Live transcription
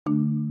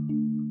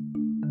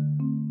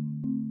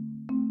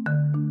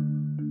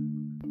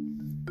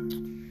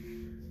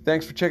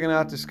Thanks for checking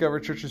out Discover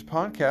Church's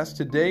podcast.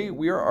 Today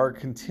we are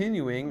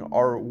continuing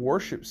our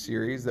worship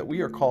series that we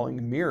are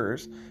calling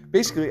Mirrors,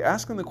 basically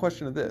asking the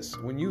question of this: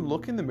 when you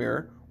look in the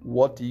mirror,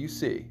 what do you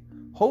see?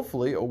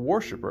 Hopefully a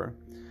worshiper.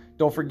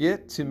 Don't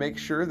forget to make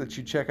sure that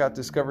you check out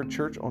Discover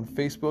Church on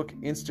Facebook,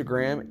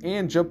 Instagram,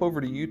 and jump over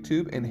to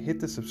YouTube and hit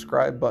the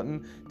subscribe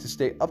button to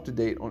stay up to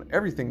date on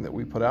everything that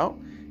we put out.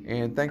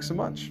 And thanks so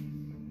much.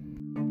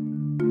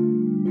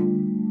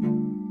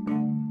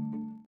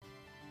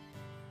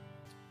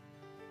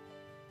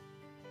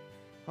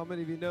 How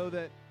many of you know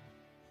that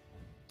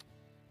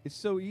it's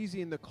so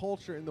easy in the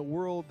culture, in the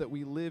world that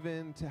we live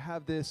in, to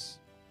have the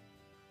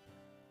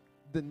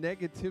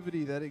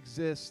negativity that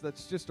exists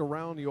that's just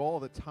around you all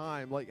the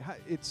time? Like,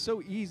 it's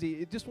so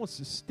easy. It just wants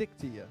to stick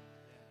to you.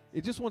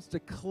 It just wants to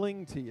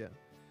cling to you.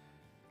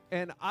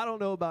 And I don't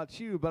know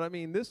about you, but I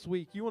mean, this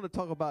week, you want to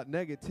talk about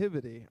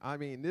negativity. I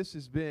mean, this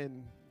has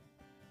been,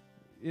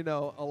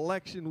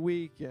 election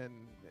week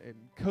and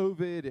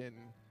COVID and,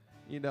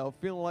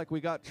 feeling like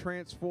we got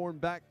transformed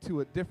back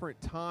to a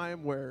different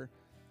time where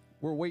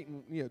we're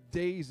waiting,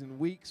 days and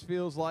weeks.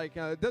 Feels like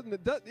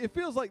it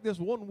feels like this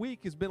 1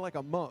 week has been like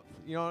a month.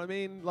 You know what I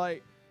mean?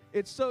 Like,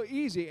 it's so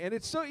easy, and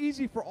it's so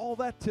easy for all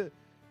that to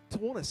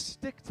want to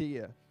stick to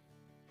you,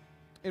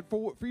 and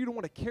for you to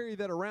want to carry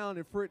that around,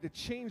 and for it to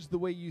change the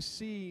way you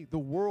see the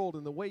world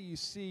and the way you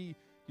see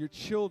your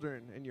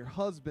children and your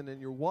husband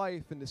and your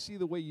wife, and to see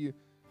the way you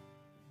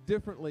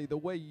differently, the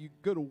way you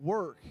go to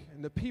work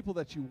and the people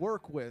that you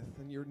work with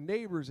and your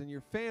neighbors and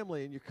your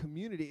family and your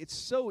community. It's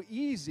so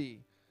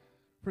easy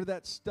for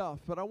that stuff.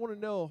 But I want to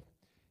know,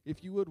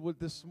 if you would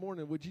this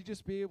morning, would you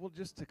just be able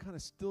just to kind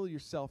of still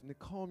yourself and to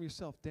calm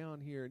yourself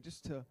down here, and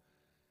just to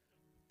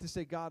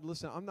say, God,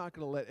 listen, I'm not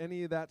going to let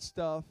any of that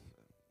stuff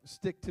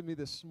stick to me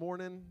this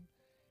morning.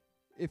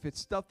 If it's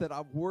stuff that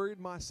I've worried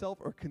myself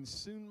or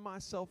consumed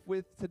myself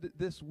with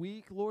this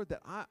week, Lord,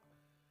 that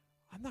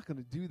I'm not going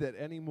to do that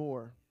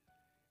anymore.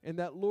 And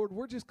that, Lord,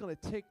 we're just going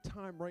to take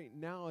time right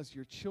now as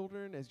your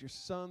children, as your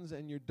sons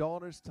and your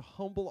daughters, to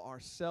humble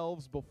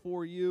ourselves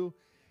before you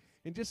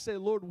and just say,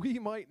 Lord, we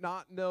might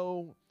not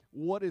know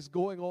what is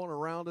going on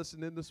around us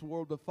and in this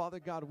world, but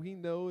Father God, we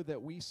know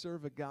that we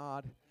serve a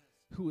God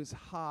who is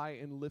high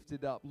and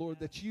lifted up. Lord,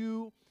 that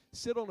you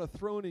sit on a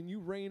throne and you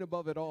reign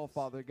above it all,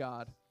 Father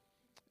God.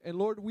 And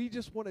Lord, we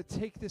just want to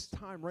take this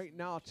time right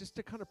now just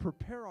to kind of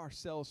prepare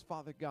ourselves,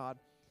 Father God,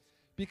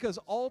 because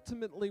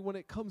ultimately, when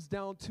it comes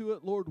down to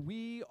it, Lord,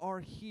 we are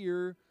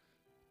here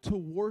to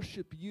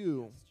worship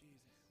you.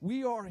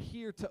 We are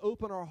here to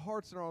open our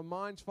hearts and our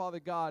minds, Father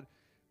God,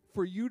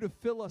 for you to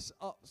fill us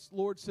up,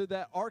 Lord, so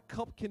that our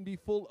cup can be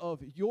full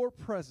of your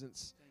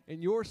presence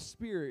and your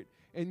spirit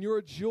and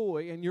your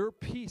joy and your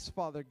peace,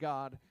 Father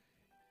God,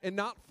 and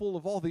not full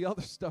of all the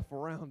other stuff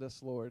around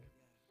us, Lord.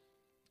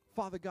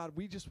 Father God,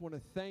 we just want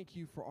to thank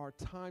you for our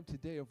time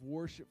today of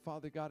worship,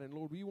 Father God. And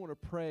Lord, we want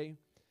to pray,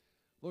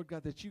 Lord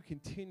God, that you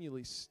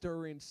continually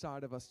stir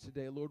inside of us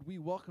today. Lord, we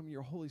welcome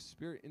your Holy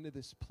Spirit into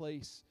this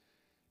place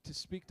to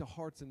speak to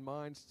hearts and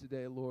minds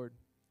today, Lord,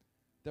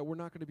 that we're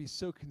not going to be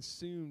so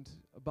consumed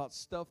about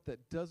stuff that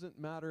doesn't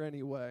matter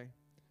anyway.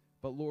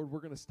 But Lord,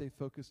 we're going to stay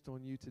focused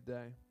on you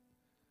today.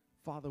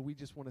 Father, we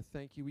just want to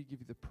thank you. We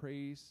give you the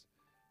praise,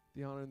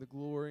 the honor, and the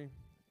glory.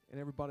 And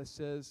everybody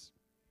says,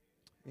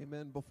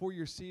 amen. Before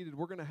you're seated,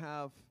 we're going to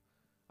have,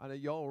 I know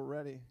y'all were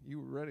ready. You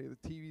were ready. The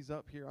TV's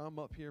up here. I'm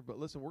up here. But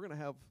listen, we're going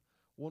to have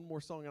one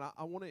more song, and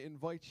I want to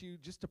invite you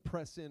just to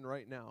press in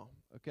right now,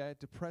 okay?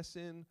 To press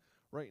in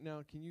right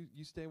now. Can you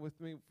stay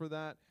with me for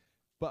that?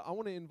 But I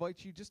want to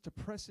invite you just to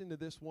press into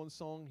this one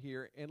song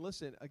here. And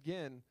listen,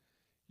 again,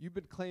 you've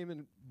been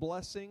claiming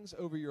blessings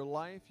over your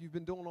life. You've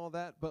been doing all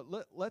that. But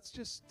let's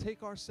just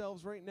take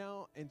ourselves right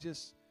now and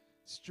just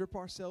strip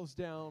ourselves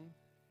down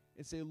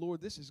and say, Lord,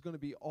 this is going to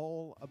be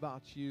all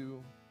about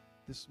you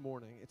this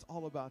morning. It's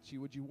all about you.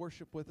 Would you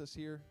worship with us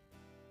here?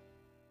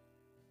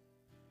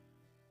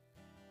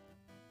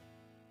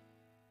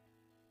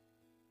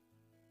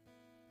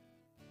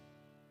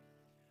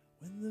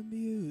 When the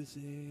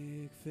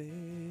music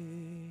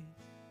fades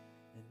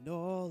and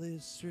all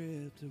is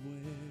stripped away,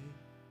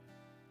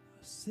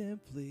 I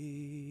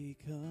simply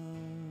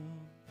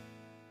come,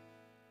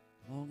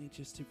 longing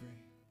just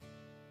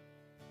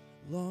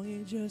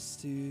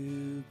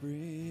to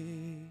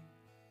bring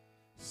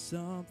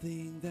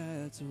something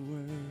that's a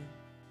word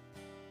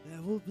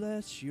that will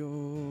bless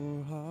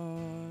your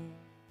heart.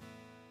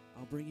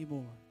 I'll bring you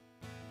more.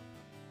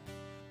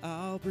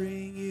 I'll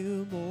bring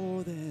you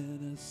more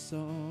than a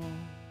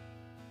song.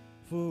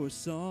 For a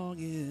song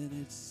in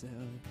itself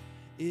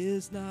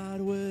is not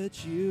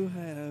what you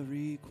have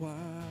required.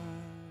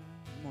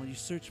 Come on, you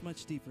search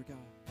much deeper, God.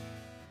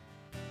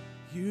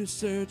 You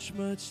search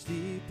much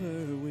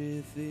deeper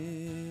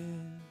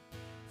within.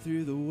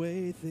 Through the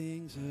way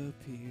things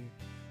appear,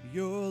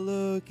 you're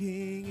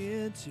looking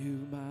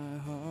into my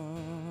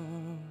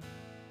heart.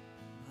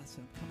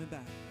 I'm coming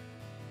back.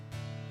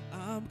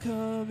 I'm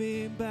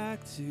coming back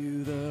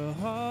to the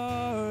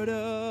heart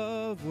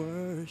of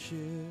worship,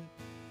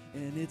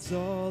 and it's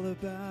all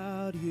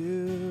about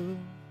you.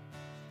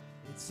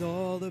 It's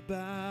all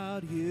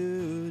about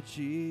you,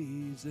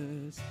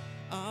 Jesus.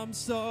 I'm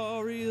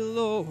sorry,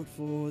 Lord,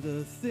 for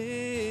the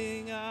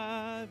thing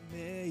I've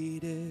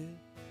made it.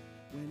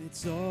 When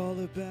it's all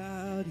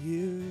about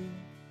you,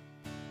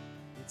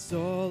 it's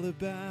all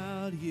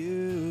about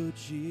you,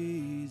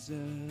 Jesus.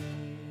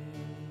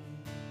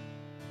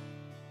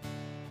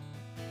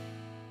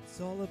 It's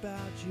all about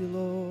you,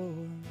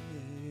 Lord.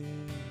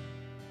 Yeah.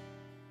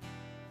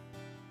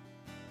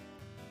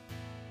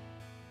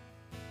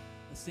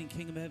 Let's sing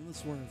King of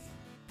Endless Worth.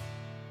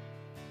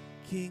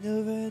 King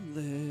of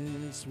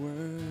endless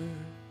worth,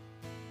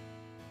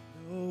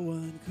 no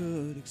one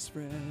could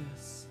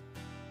express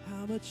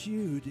how much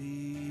you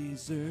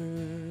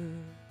deserve.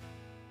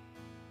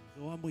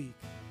 Though I'm weak,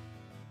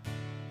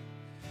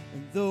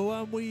 and though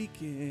I'm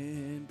weak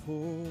and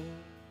poor,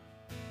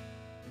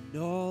 and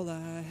all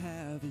I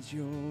have is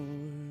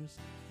yours,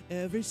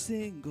 every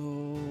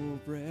single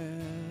breath,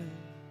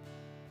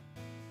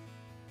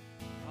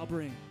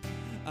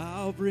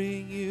 I'll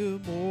bring you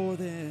more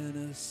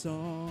than a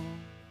song.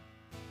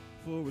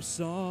 For a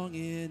song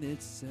in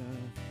itself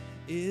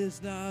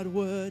is not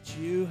what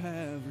you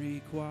have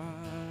required.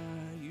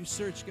 You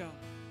search, God.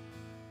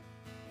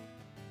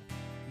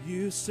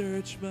 You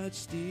search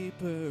much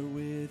deeper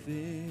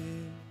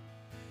within.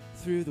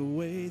 Through the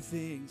way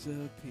things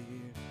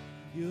appear,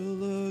 you're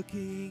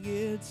looking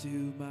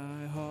into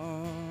my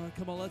heart.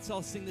 Come on, let's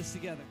all sing this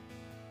together.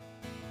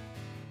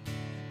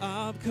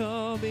 I'm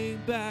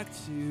coming back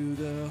to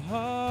the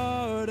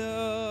heart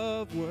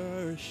of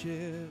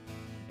worship.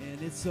 And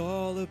it's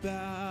all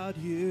about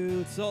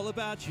you. It's all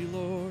about you,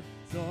 Lord.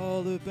 It's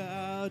all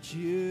about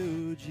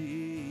you,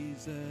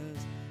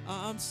 Jesus.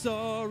 I'm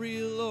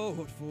sorry,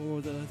 Lord, for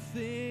the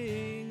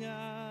thing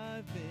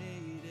I've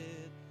made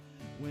it.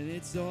 When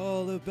it's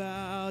all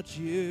about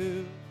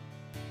you,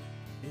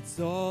 it's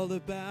all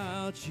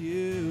about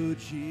you,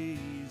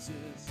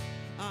 Jesus.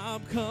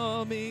 I'm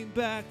coming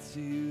back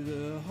to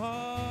the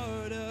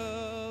heart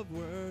of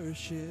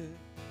worship.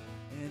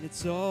 And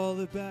it's all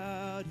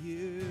about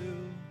you.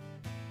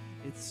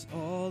 It's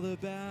all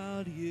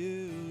about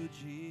you,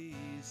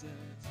 Jesus.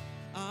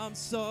 I'm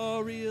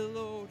sorry,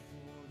 Lord,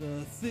 for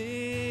the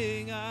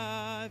thing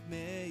I've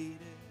made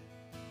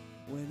it.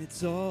 When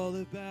it's all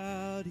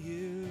about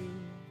you,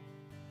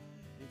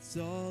 it's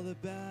all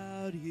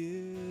about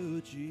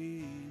you,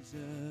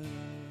 Jesus.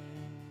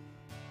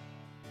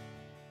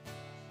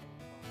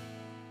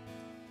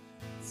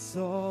 It's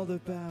all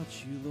about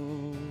you,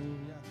 Lord.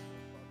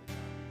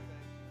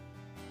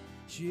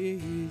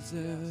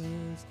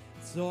 Jesus.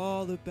 It's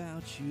all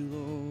about you,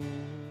 Lord.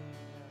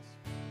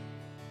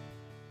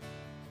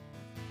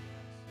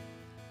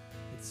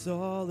 It's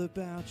all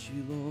about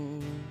you,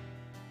 Lord.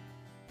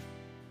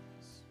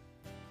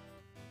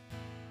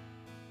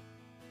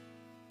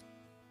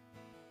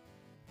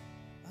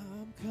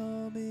 I'm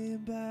coming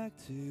back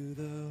to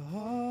the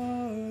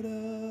heart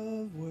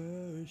of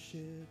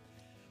worship.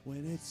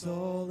 When it's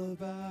all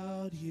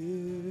about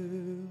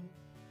you,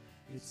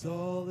 it's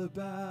all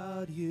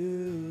about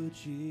you,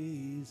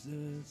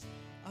 Jesus.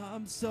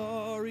 I'm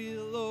sorry,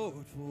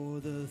 Lord,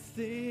 for the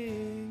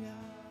thing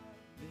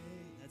I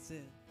made. That's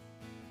it.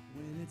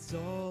 When it's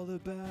all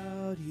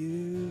about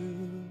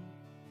you,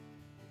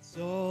 it's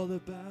all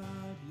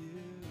about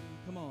you.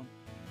 Come on.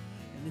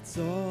 And it's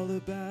all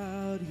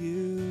about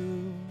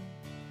you.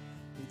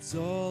 It's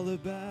all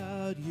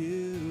about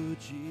you,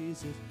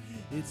 Jesus.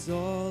 It's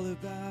all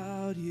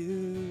about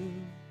you.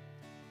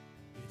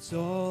 It's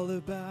all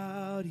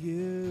about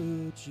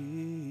you,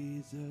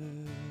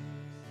 Jesus.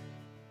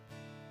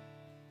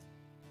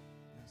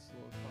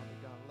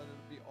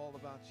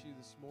 About you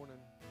this morning.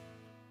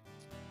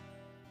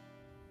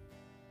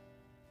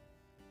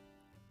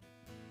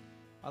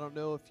 I don't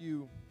know if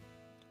you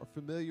are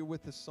familiar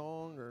with the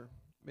song, or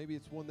maybe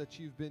it's one that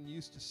you've been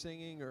used to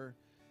singing, or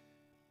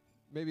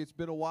maybe it's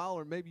been a while,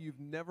 or maybe you've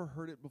never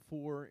heard it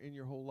before in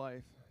your whole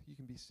life. You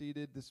can be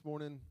seated this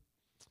morning.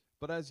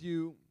 But as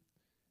we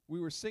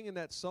were singing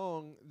that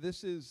song,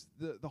 this is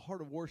the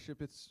Heart of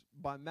Worship. It's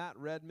by Matt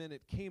Redman.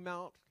 It came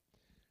out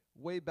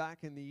way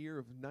back in the year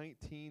of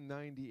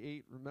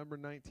 1998. Remember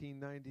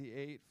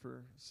 1998?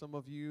 For some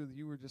of you,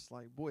 you were just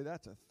like, boy,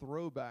 that's a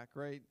throwback,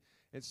 right?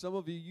 And some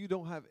of you, you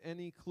don't have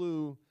any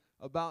clue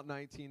about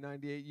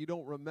 1998. You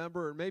don't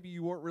remember, or maybe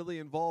you weren't really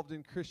involved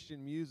in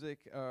Christian music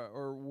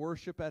or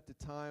worship at the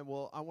time.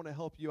 Well, I want to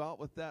help you out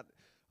with that.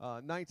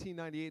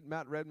 1998,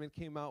 Matt Redman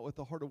came out with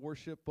the Heart of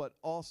Worship, but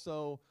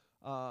also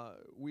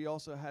we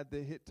also had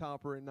the hit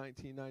topper in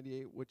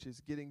 1998, which is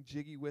Getting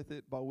Jiggy With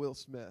It by Will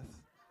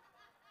Smith.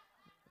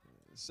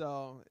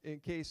 So in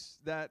case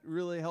that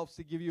really helps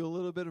to give you a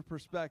little bit of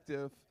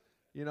perspective,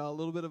 you know, a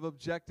little bit of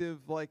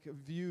objective like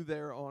view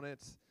there on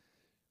it.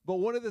 But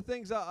one of the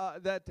things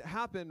that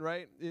happened,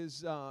 right,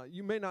 is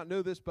you may not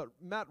know this, but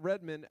Matt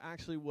Redman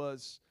actually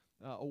was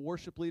a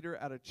worship leader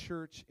at a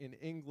church in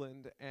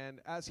England. And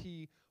as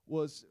he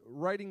was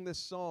writing this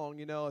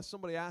song.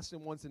 Somebody asked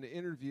him once in an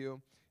interview,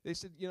 they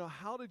said,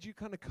 how did you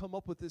kind of come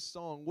up with this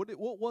song?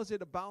 What was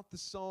it about the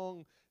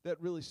song that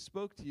really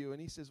spoke to you?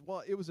 And he says,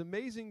 well, it was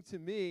amazing to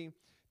me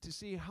to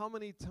see how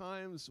many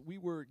times we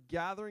were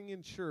gathering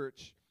in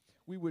church,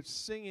 we were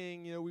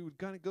singing, we would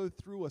kind of go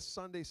through a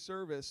Sunday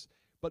service,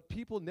 but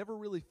people never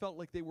really felt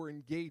like they were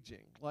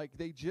engaging. Like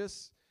they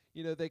just,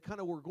 they kind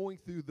of were going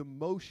through the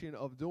motion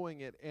of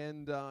doing it.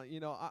 And,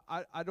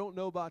 I don't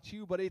know about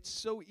you, but it's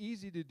so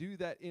easy to do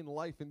that in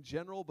life in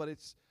general, but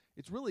it's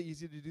really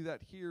easy to do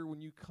that here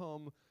when you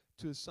come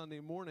to a Sunday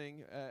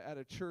morning at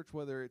a church,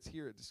 whether it's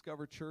here at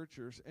Discover Church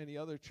or any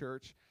other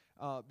church,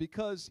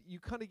 because you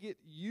kind of get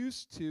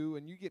used to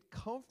and you get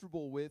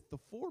comfortable with the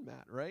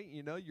format, right?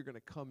 You're going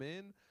to come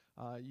in,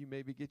 you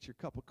maybe get your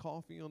cup of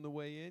coffee on the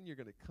way in, you're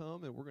going to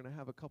come and we're going to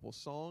have a couple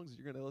songs,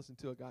 you're going to listen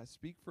to a guy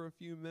speak for a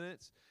few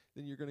minutes,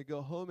 then you're going to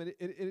go home, and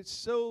it's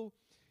so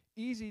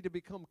easy to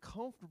become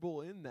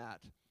comfortable in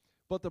that.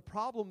 But the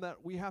problem that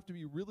we have to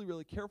be really,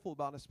 really careful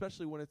about,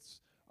 especially when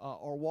it's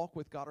our walk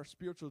with God, our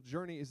spiritual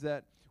journey, is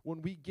that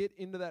when we get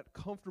into that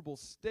comfortable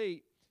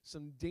state,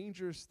 some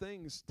dangerous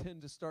things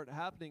tend to start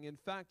happening. In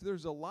fact,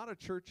 there's a lot of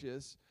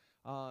churches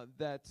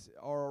that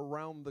are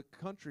around the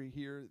country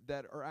here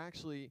that are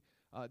actually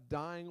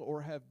dying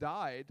or have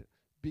died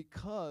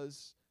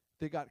because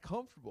they got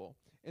comfortable.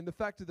 And the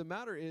fact of the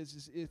matter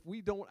is if we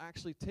don't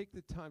actually take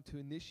the time to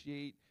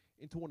initiate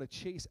and to want to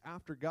chase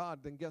after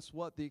God, then guess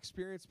what? The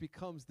experience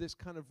becomes this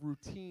kind of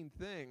routine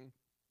thing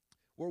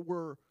where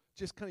we're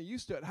just kind of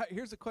used to it.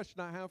 Here's a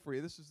question I have for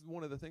you. This is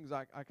one of the things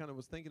I kind of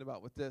was thinking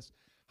about with this.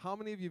 How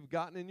many of you have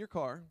gotten in your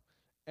car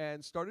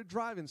and started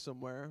driving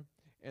somewhere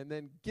and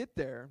then get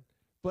there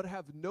but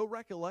have no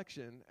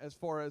recollection as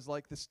far as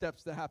like the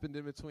steps that happened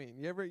in between?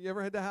 You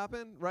ever had that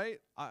happen, right?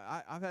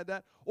 I've had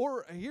that.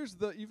 Or here's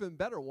the even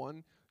better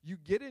one. You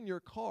get in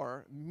your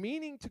car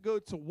meaning to go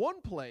to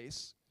one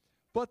place,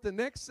 but the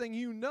next thing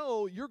you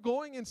know, you're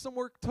going in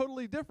somewhere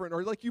totally different,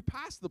 or like you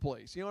pass the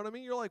place. You know what I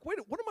mean? You're like, wait,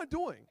 what am I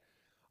doing?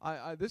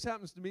 This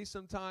happens to me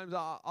sometimes.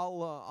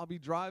 I'll be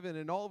driving,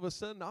 and all of a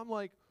sudden I'm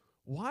like,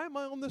 why am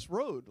I on this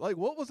road? Like,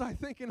 what was I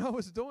thinking I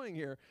was doing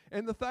here?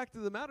 And the fact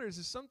of the matter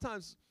is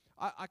sometimes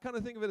I kind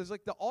of think of it as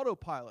like the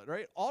autopilot,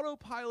 right?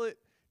 Autopilot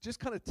just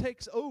kind of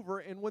takes over,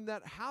 and when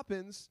that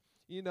happens,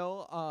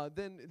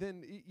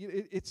 then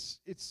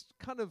it's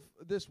kind of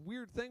this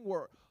weird thing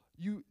where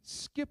you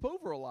skip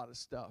over a lot of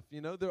stuff.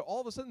 All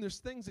of a sudden there's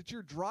things that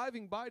you're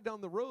driving by down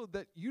the road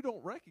that you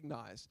don't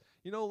recognize.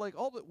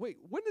 Wait,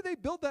 when did they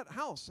build that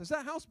house? Has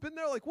that house been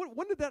there? Like,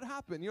 when did that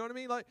happen? You know what I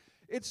mean? Like,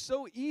 it's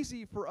so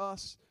easy for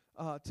us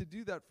to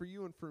do that, for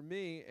you and for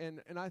me.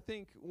 And I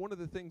think one of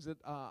the things that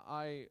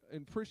I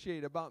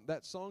appreciate about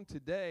that song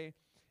today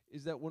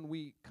is that when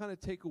we kind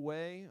of take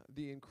away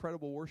the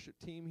incredible worship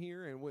team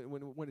here, and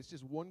when it's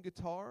just one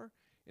guitar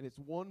and it's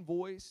one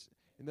voice,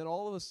 and then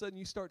all of a sudden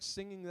you start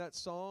singing that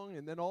song,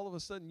 and then all of a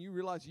sudden you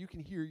realize you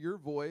can hear your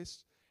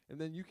voice, and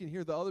then you can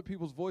hear the other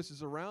people's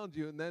voices around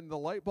you, and then the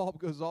light bulb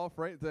goes off,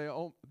 right?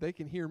 They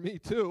can hear me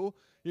too.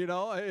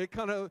 It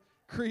kind of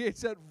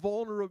creates that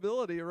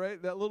vulnerability,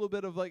 right? That little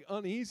bit of like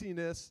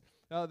uneasiness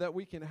that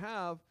we can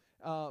have.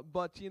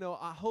 But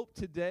I hope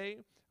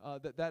today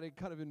that it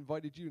kind of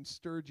invited you and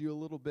stirred you a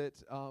little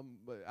bit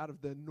out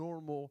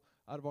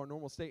of our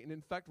normal state. And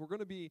in fact, we're going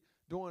to be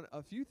doing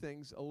a few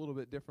things a little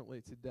bit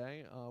differently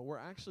today. We're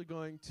actually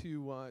going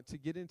to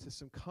get into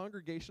some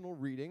congregational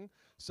reading.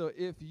 So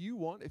if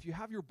you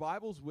have your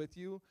Bibles with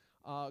you,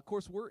 of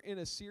course, we're in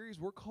a series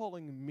we're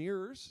calling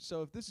Mirrors.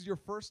 So if this is your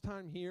first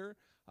time here,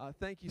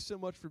 thank you so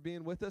much for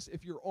being with us.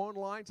 If you're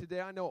online today,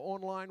 I know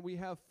online we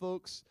have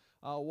folks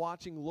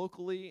watching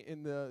locally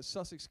in the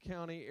Sussex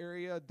County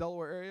area,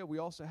 Delaware area. We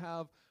also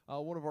have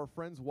one of our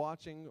friends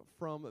watching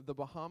from the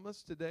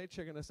Bahamas today,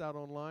 checking us out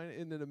online.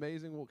 Isn't it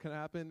amazing what can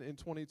happen in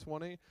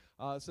 2020?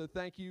 So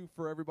thank you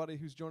for everybody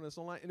who's joined us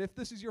online. And if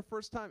this is your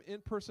first time in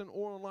person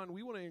or online,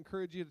 we want to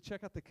encourage you to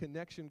check out the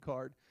connection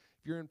card.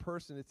 If you're in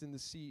person, it's in the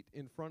seat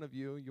in front of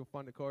you. You'll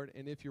find a card.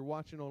 And if you're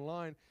watching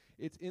online,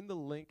 it's in the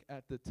link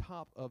at the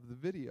top of the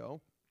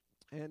video.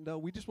 And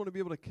we just want to be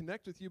able to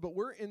connect with you. But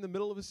we're in the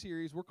middle of a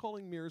series we're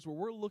calling Mirrors, where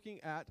we're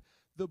looking at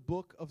the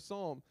book of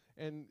Psalm.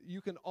 And you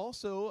can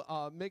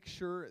also make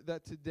sure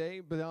that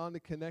today, beyond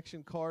the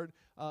connection card,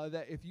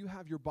 that if you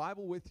have your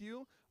Bible with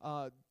you,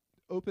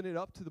 open it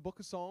up to the book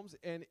of Psalms.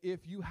 And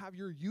if you have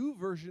your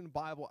YouVersion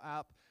Bible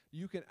app,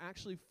 you can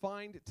actually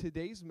find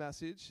today's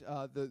message,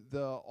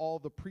 all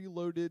the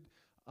preloaded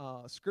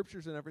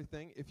scriptures and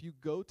everything. If you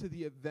go to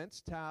the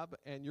events tab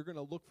and you're going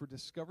to look for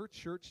Discover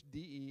Church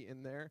DE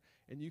in there,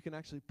 and you can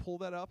actually pull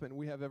that up, and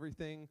we have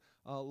everything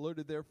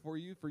loaded there for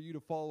you to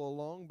follow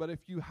along. But if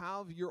you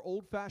have your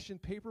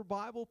old-fashioned paper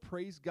Bible,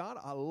 praise God,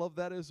 I love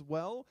that as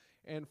well.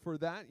 And for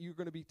that, you're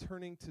going to be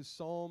turning to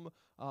Psalm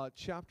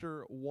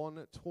chapter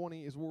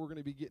 120 is where we're going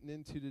to be getting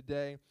into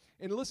today.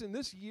 And listen,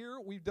 this year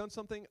we've done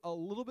something a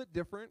little bit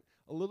different,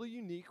 a little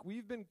unique.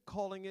 We've been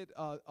calling it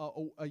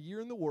a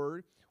year in the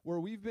Word, where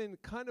we've been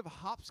kind of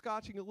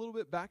hopscotching a little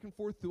bit back and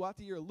forth throughout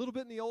the year, a little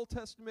bit in the Old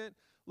Testament,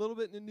 little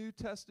bit in the New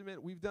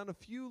Testament. We've done a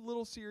few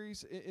little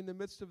series in the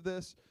midst of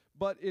this,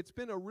 but it's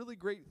been a really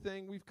great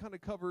thing. We've kind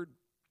of covered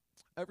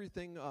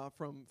everything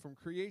from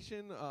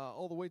creation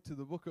all the way to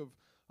the book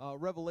of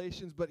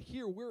Revelations. But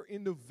here we're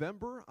in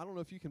November. I don't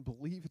know if you can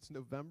believe it's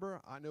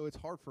November. I know it's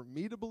hard for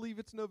me to believe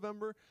it's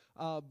November.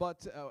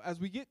 But as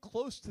we get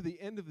close to the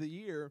end of the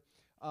year,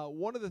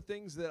 one of the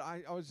things that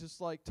I was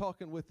just like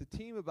talking with the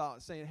team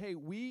about, saying, hey,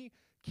 we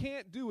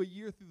can't do a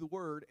year through the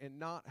Word and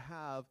not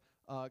have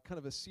kind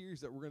of a series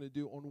that we're going to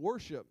do on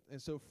worship.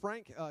 And so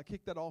Frank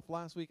kicked that off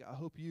last week. I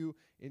hope you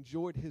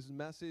enjoyed his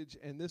message.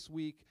 And this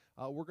week,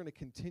 we're going to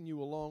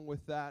continue along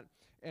with that.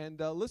 And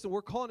listen,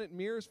 we're calling it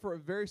Mirrors for a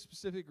very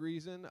specific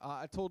reason.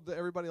 I told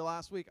everybody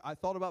last week, I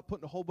thought about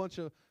putting a whole bunch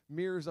of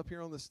mirrors up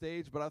here on the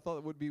stage, but I thought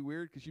it would be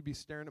weird because you'd be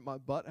staring at my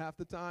butt half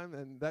the time.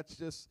 And that's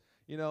just,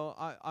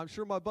 I'm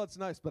sure my butt's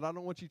nice, but I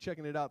don't want you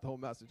checking it out the whole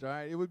message, all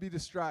right? It would be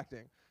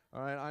distracting,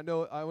 all right? I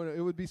know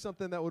it would be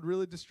something that would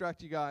really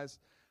distract you guys.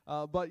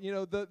 But,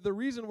 the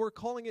reason we're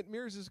calling it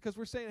Mirrors is because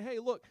we're saying, hey,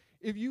 look,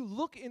 if you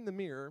look in the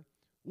mirror,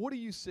 what do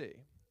you see?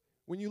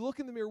 When you look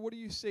in the mirror, what do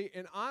you see?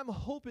 And I'm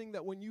hoping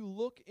that when you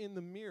look in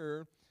the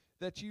mirror,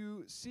 that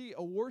you see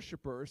a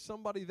worshiper,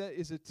 somebody that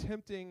is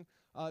attempting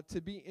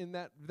to be in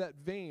that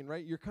vein,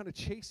 right? You're kind of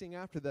chasing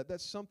after that.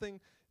 That's something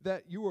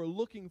that you are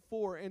looking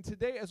for. And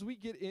today, as we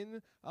get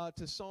in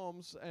to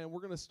Psalms, and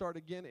we're going to start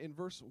again in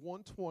verse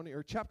 120,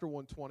 or chapter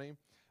 120,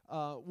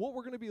 what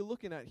we're going to be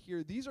looking at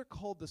here, these are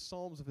called the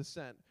Psalms of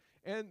Ascent.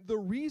 And the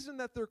reason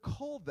that they're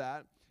called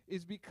that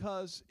is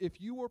because if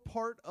you were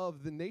part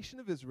of the nation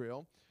of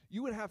Israel,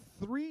 you would have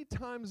 3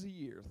 times a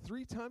year,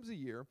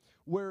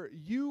 where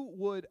you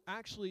would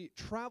actually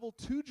travel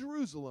to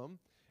Jerusalem,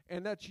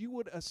 and that you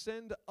would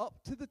ascend up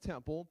to the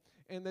temple,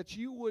 and that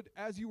you would,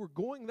 as you were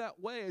going that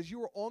way, as you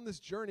were on this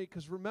journey,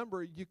 because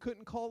remember, you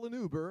couldn't call an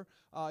Uber.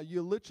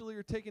 You literally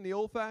are taking the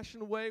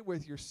old-fashioned way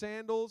with your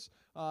sandals.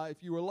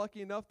 If you were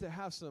lucky enough to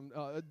have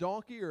a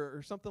donkey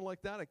or something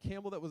like that, a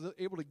camel that was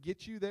able to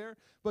get you there.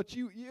 But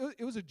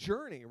it was a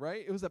journey,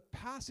 right? It was a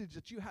passage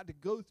that you had to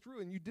go through,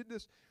 and you did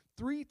this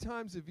 3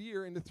 times a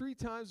year, and the 3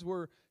 times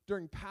were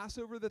during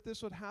Passover that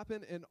this would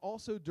happen, and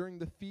also during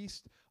the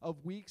Feast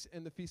of Weeks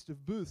and the Feast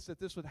of Booths that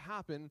this would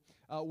happen,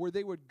 where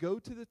they would go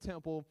to the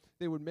temple,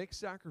 they would make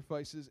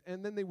sacrifices,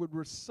 and then they would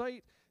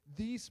recite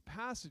these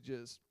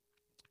passages.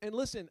 And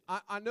listen,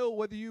 I know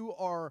whether you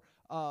are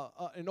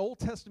an Old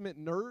Testament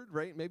nerd,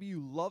 right? Maybe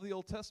you love the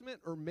Old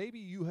Testament, or maybe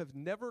you have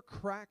never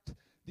cracked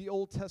the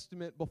Old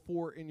Testament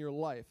before in your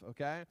life,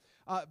 okay?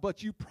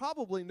 But you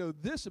probably know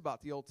this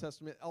about the Old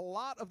Testament. A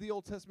lot of the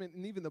Old Testament,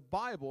 and even the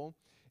Bible,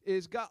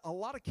 is got a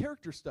lot of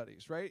character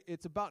studies, right?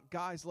 It's about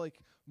guys like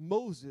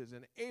Moses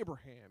and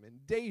Abraham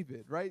and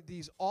David, right?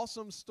 These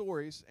awesome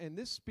stories, and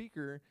this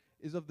speaker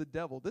is of the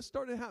devil. This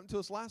started happening to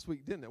us last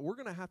week, didn't it? We're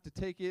going to have to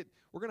take it.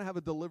 We're going to have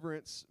a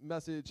deliverance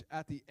message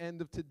at the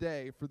end of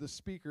today for the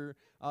speaker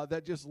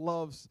that just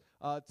loves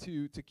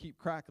to keep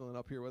crackling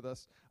up here with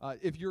us.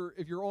 If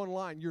you're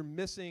online, you're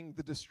missing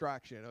the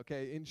distraction.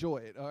 Okay, enjoy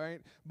it. All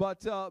right,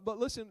 but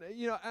listen,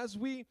 as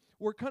we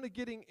were kind of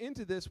getting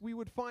into this, we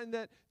would find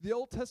that the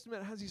Old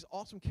Testament has these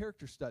awesome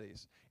character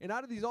studies, and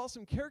out of these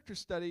awesome character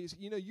studies,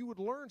 you would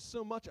learn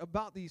so much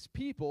about these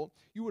people.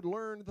 You would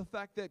learn the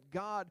fact that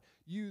God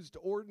used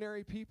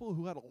ordinary people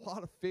who had a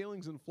lot of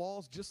failings and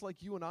flaws, just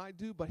like you and I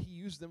do, but He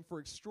used them for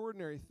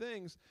extraordinary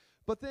things.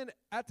 But then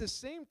at the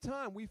same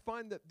time, we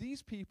find that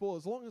these people,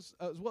 as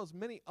well as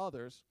many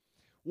others,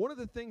 one of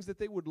the things that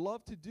they would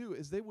love to do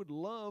is they would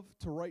love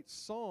to write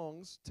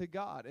songs to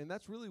God. And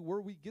that's really where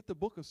we get the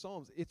book of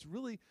Psalms. It's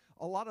really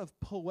a lot of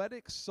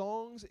poetic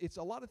songs. It's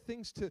a lot of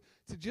things to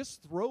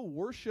just throw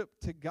worship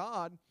to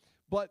God.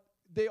 But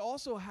they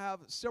also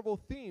have several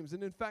themes.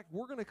 And in fact,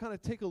 we're going to kind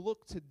of take a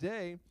look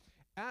today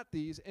at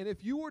these. And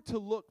if you were to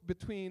look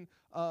between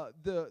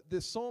the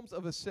Psalms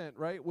of Ascent,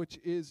 right, which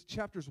is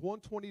chapters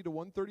 120 to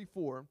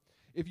 134,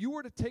 if you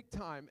were to take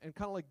time and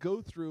kind of like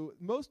go through,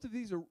 most of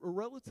these are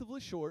relatively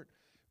short,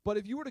 but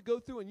if you were to go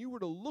through and you were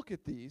to look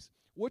at these,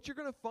 what you're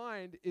going to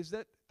find is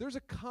that there's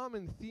a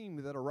common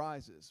theme that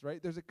arises,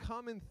 right? There's a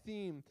common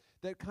theme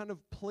that kind of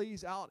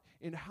plays out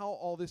in how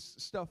all this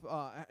stuff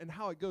and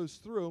how it goes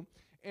through.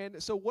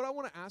 And so what I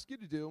want to ask you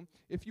to do,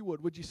 if you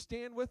would you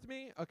stand with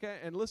me, okay?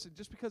 And listen,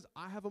 just because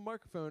I have a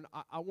microphone,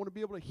 I want to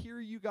be able to hear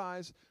you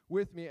guys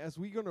with me as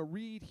we're going to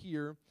read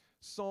here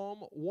Psalm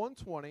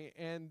 120,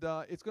 and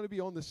it's going to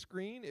be on the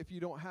screen if you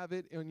don't have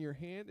it in your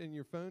hand, in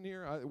your phone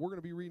here. We're going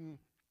to be reading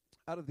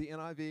out of the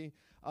NIV,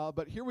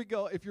 but here we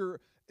go. If you're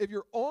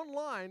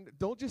online,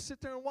 don't just sit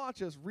there and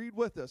watch us. Read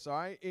with us, all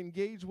right?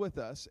 Engage with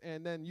us,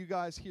 and then you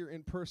guys here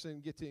in person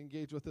get to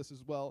engage with us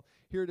as well.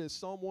 Here it is,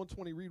 Psalm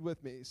 120. Read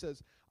with me. It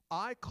says,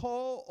 I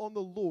call on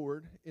the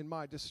Lord in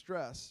my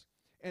distress,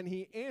 and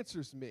He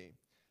answers me.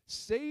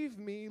 Save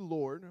me,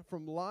 Lord,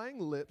 from lying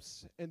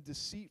lips and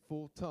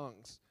deceitful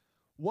tongues.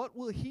 What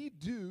will He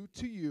do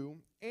to you,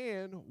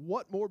 and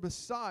what more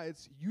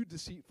besides, you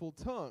deceitful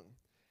tongue?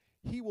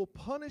 He will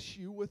punish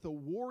you with a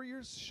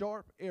warrior's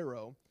sharp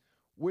arrow,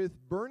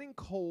 with burning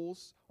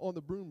coals on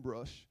the broom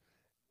bush.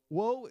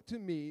 Woe to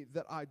me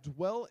that I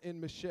dwell in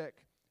Meshech,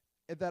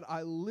 and that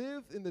I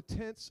live in the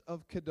tents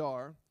of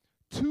Kedar.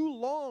 Too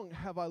long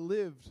have I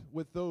lived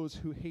with those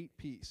who hate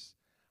peace.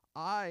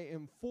 I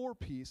am for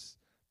peace,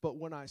 but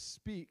when I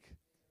speak,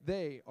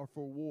 they are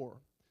for war.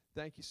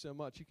 Thank you so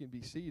much. You can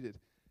be seated.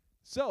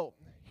 So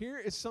here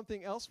is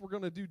something else we're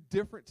going to do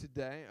different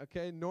today,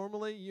 okay?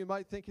 Normally, you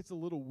might think it's a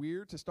little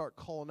weird to start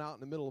calling out in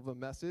the middle of a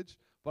message,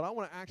 but I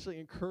want to actually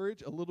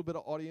encourage a little bit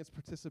of audience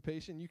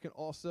participation. You can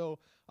also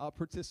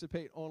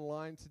participate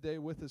online today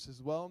with us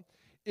as well.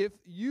 If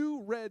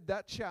you read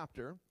that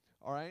chapter,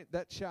 all right,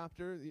 that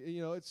chapter,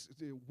 it's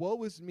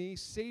woe is me,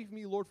 save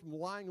me, Lord, from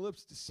lying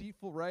lips,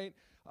 deceitful, right?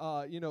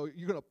 You're going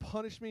to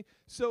punish me.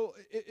 So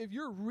if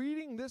you're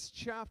reading this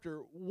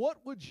chapter, what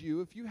would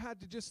you, if you had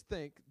to just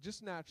think,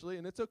 just naturally,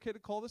 and it's okay to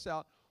call this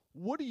out,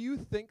 what do you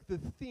think the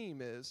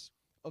theme is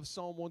of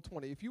Psalm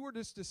 120? If you were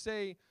just to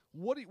say,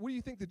 what do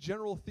you think the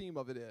general theme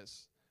of it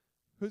is?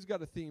 Who's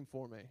got a theme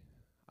for me?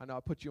 I know I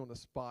put you on the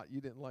spot.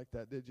 You didn't like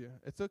that, did you?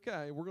 It's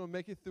okay. We're going to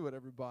make it through it,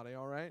 everybody,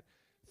 all right?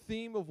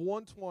 Theme of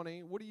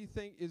 120. What do you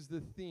think is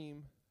the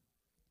theme?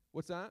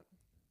 What's that?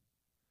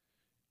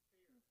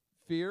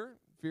 Fear.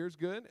 Fear's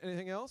good.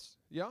 Anything else?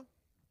 Yeah?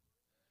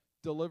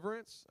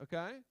 Deliverance.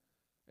 Okay.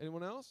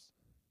 Anyone else?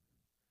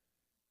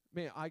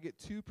 Man, I get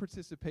two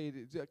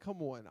participated.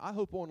 Come on. I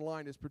hope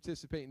online is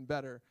participating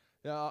better.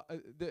 Are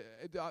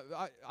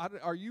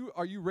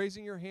you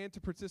raising your hand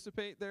to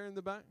participate there in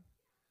the back?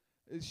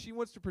 She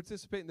wants to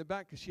participate in the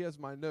back because she has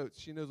my notes.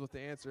 She knows what the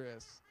answer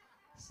is.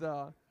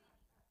 So,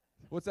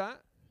 what's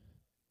that?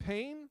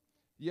 Pain?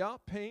 Yeah,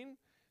 pain.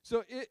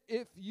 So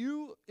if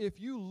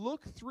you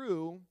look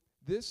through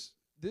this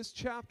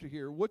chapter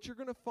here, what you're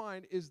going to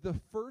find is the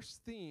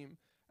first theme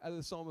out of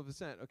the Psalm of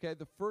Ascent, okay?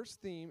 The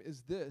first theme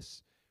is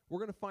this. We're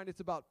going to find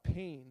it's about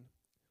pain.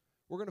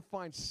 We're going to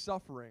find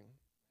suffering.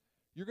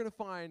 You're going to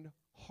find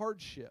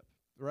hardship,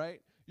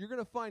 right? You're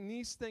going to find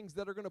these things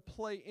that are going to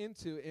play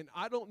into, and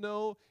I don't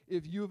know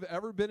if you've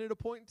ever been at a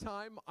point in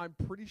time, I'm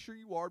pretty sure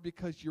you are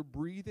because you're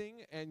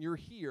breathing and you're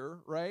here,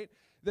 right?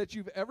 That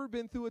you've ever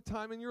been through a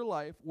time in your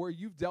life where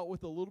you've dealt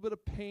with a little bit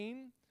of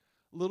pain,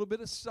 a little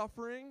bit of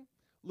suffering,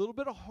 a little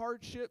bit of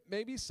hardship.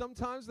 Maybe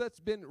sometimes that's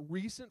been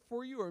recent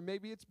for you, or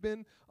maybe it's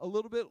been a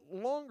little bit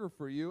longer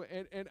for you.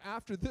 And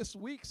after this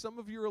week, some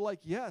of you are like,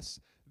 yes,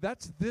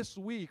 that's this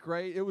week,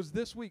 right? It was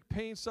this week,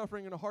 pain,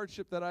 suffering, and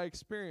hardship that I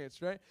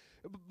experienced, right?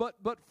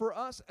 But for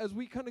us, as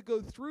we kind of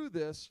go through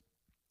this,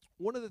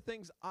 one of the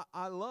things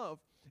I love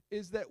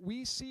is that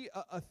we see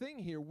a thing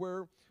here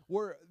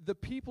where the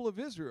people of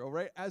Israel,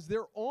 right, as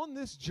they're on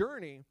this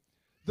journey,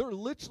 they're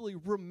literally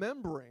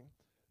remembering.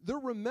 They're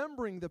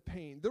remembering the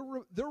pain.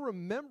 They're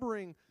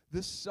remembering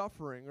the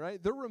suffering,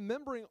 right? They're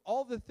remembering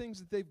all the things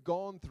that they've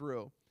gone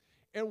through.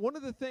 And one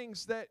of the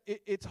things that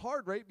it's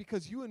hard, right?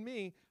 Because you and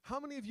me, how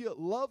many of you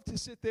love to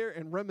sit there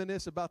and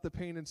reminisce about the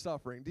pain and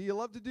suffering? Do you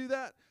love to do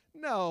that?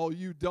 No,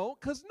 you don't,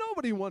 because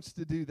nobody wants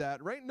to do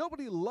that, right?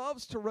 Nobody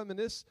loves to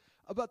reminisce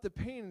about the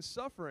pain and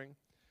suffering.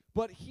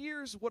 But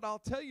here's what I'll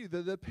tell you,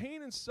 the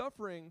pain and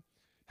suffering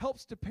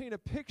helps to paint a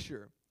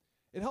picture.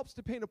 It helps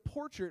to paint a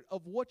portrait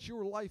of what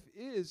your life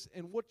is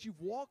and what you've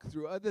walked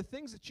through, the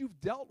things that you've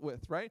dealt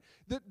with, right?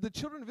 The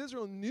children of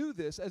Israel knew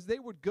this. As they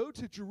would go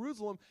to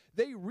Jerusalem,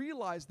 they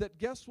realized that,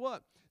 guess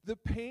what? The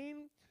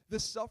pain, the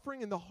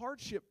suffering, and the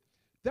hardship,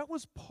 that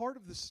was part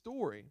of the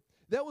story.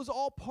 That was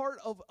all part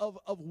of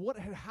what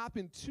had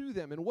happened to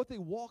them and what they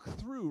walked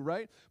through,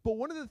 right? But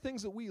one of the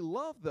things that we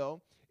love,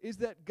 though, is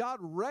that God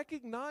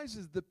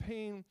recognizes the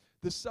pain,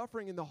 the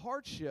suffering, and the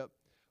hardship,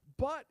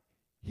 but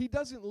He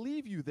doesn't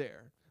leave you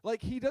there.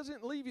 Like, He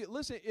doesn't leave you.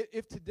 Listen,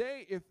 if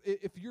today,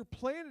 if you're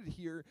planted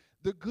here,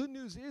 the good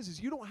news is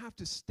you don't have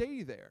to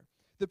stay there.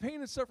 The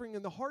pain and suffering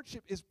and the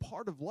hardship is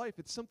part of life.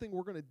 It's something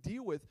we're going to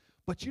deal with,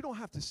 but you don't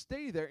have to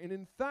stay there. And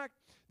in fact,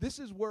 this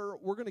is where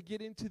we're going to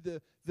get into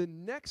the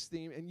next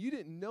theme. And you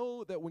didn't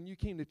know that when you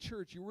came to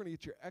church, you were going to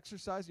get your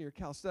exercise and your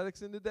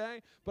calisthenics in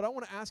today. But I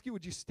want to ask you,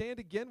 would you stand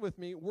again with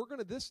me? We're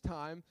going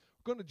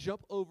to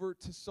jump over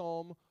to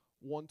Psalm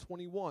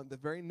 121, the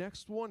very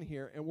next one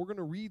here. And we're going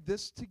to read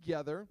this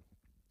together.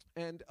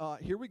 And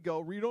here we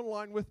go. Read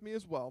online with me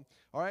as well.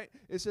 All right.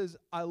 It says,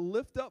 I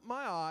lift up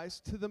my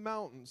eyes to the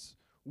mountains.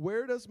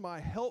 Where does my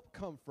help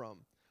come from?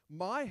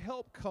 My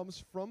help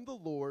comes from the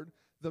Lord,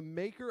 the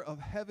maker of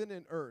heaven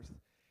and earth.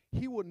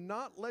 He will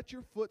not let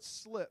your foot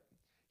slip.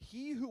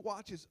 He who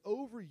watches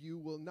over you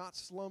will not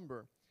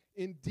slumber.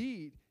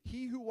 Indeed,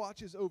 he who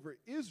watches over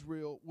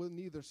Israel will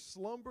neither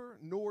slumber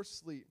nor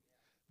sleep.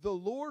 The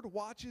Lord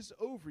watches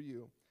over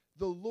you.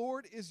 The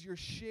Lord is your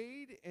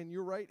shade and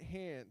your right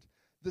hand.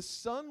 The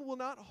sun will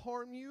not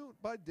harm you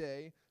by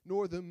day,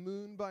 nor the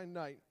moon by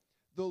night.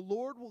 The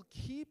Lord will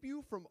keep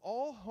you from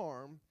all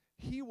harm.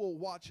 He will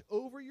watch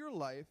over your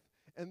life,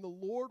 and the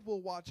Lord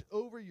will watch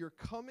over your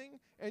coming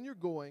and your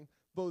going,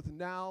 both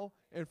now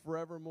and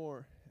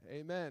forevermore.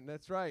 Amen.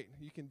 That's right.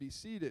 You can be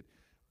seated.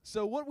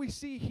 So what we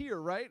see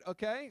here, right?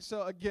 Okay,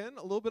 so again,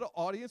 a little bit of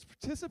audience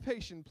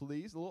participation,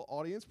 please. A little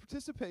audience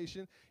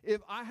participation.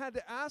 If I had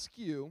to ask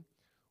you,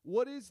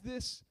 what is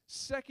this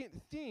second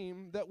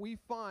theme that we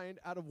find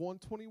out of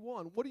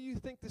 121? What do you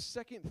think the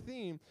second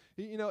theme,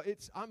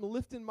 it's I'm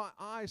lifting my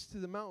eyes to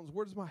the mountains.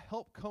 Where does my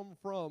help come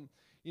from?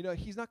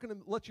 He's not going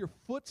to let your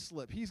foot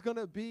slip. He's going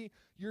to be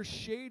your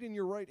shade in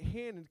your right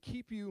hand and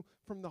keep you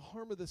from the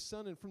harm of the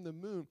sun and from the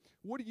moon.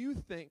 What do you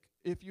think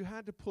if you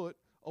had to put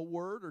a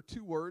word or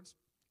two words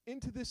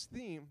into this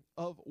theme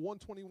of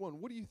 121?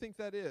 What do you think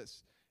that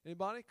is?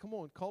 Anybody? Come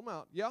on, call them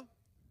out. Yeah?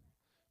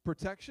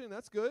 Protection,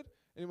 that's good.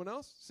 Anyone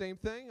else? Same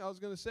thing I was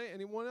going to say.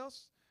 Anyone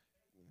else?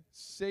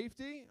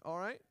 Safety, all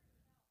right.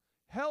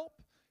 Help,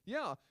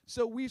 yeah.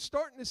 So we're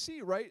starting to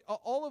see, right,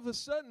 all of a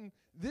sudden,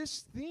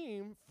 this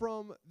theme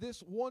from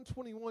this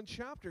 121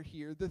 chapter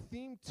here, the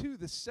theme 2,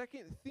 the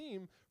second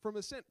theme from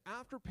Ascent,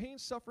 after pain,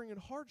 suffering, and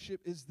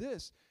hardship is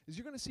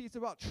you're going to see it's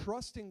about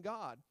trusting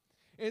God.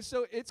 And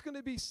so it's going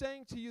to be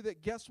saying to you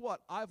that, guess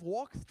what? I've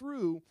walked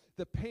through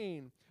the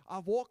pain.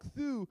 I've walked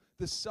through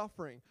the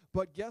suffering.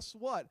 But guess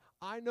what?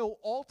 I know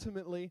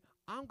ultimately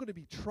I'm going to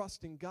be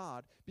trusting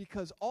God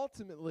because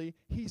ultimately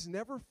He's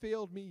never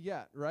failed me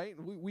yet, right?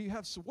 We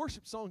have some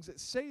worship songs that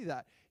say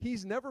that.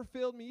 He's never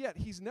failed me yet.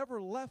 He's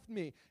never left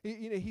me.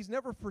 He's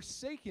never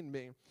forsaken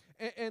me.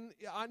 And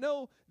I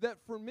know that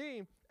for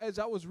me, as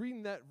I was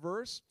reading that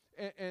verse,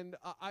 and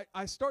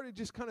I started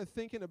just kind of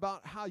thinking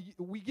about how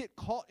we get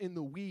caught in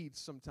the weeds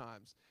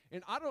sometimes.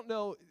 And I don't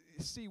know,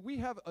 see, we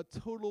have a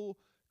total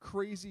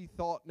crazy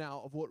thought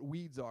now of what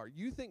weeds are.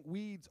 You think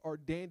weeds are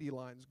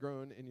dandelions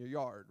growing in your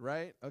yard,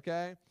 right?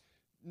 Okay?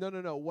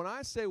 No. When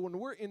I say when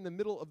we're in the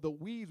middle of the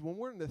weeds, when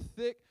we're in the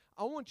thick,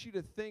 I want you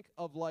to think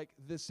of like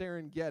the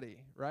Serengeti,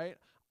 right?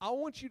 I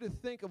want you to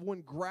think of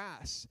when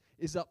grass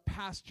is up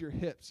past your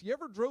hips. You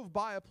ever drove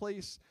by a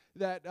place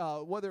that,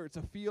 whether it's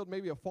a field,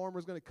 maybe a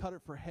farmer's going to cut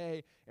it for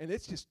hay, and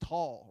it's just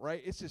tall,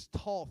 right? It's just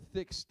tall,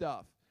 thick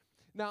stuff.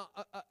 Now,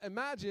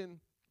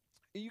 imagine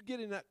you get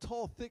in that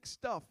tall, thick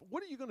stuff.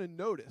 What are you going to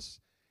notice?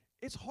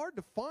 It's hard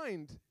to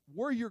find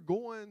where you're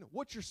going,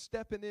 what you're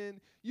stepping in.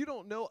 You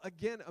don't know.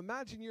 Again,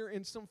 imagine you're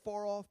in some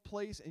far-off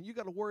place, and you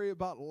got to worry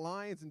about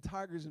lions and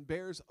tigers and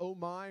bears, oh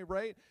my,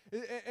 right?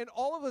 And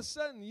all of a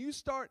sudden, you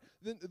start,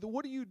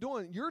 what are you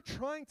doing? You're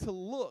trying to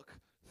look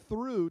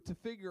through to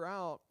figure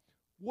out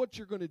what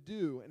you're going to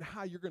do and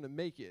how you're going to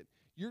make it.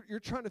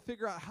 You're trying to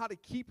figure out how to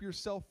keep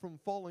yourself from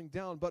falling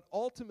down. But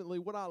ultimately,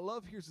 what I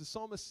love here is the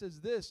psalmist says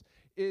this,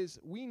 is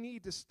we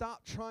need to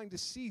stop trying to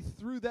see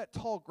through that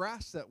tall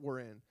grass that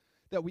we're in,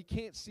 that we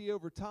can't see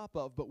over top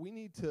of, but we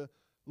need to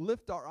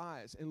lift our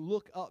eyes and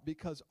look up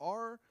because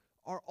our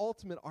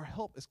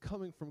help is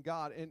coming from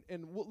God.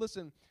 And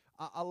listen,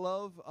 I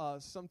love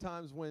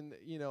sometimes when,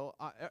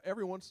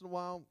 every once in a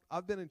while,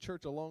 I've been in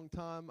church a long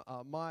time.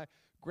 My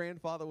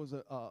grandfather was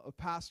a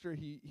pastor.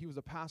 He was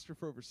a pastor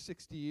for over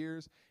 60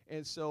 years.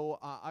 And so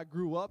I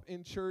grew up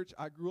in church.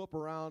 I grew up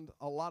around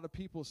a lot of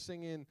people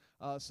singing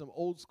some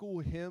old school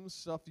hymns,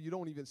 stuff you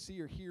don't even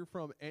see or hear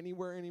from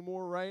anywhere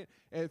anymore, right?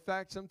 And in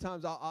fact,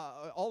 sometimes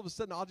all of a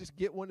sudden I'll just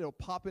get one that'll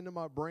pop into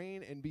my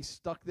brain and be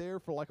stuck there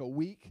for like a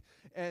week.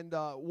 And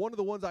one of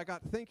the ones I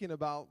got thinking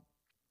about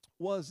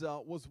was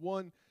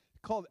one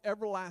called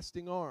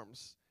Everlasting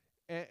Arms.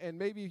 And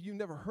maybe you've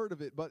never heard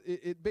of it, but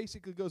it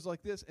basically goes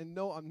like this. And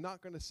no, I'm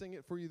not going to sing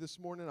it for you this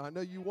morning. I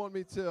know you want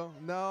me to.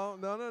 No.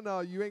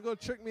 You ain't going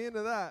to trick me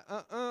into that.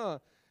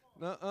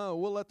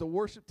 We'll let the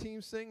worship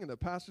team sing, and the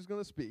pastor's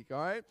going to speak.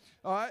 All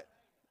right.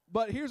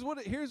 But here's what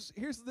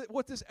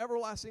this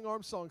Everlasting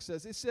Arms song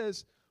says. It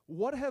says,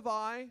 "What have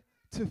I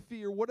to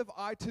fear? What have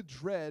I to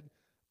dread?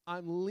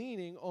 I'm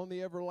leaning on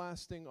the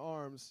everlasting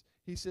arms."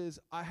 He says,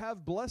 "I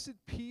have blessed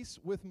peace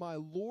with my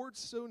Lord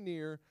so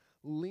near,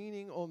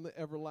 leaning on the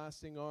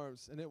everlasting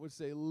arms." And it would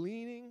say,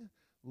 leaning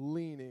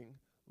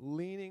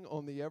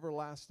on the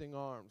everlasting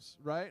arms,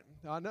 right?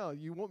 I know,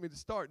 you want me to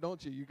start,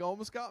 don't you? You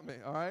almost got me,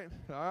 all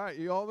right?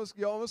 You almost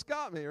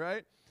got me,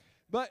 right?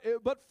 But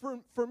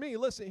for me,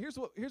 listen, here's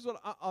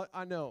what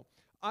I know.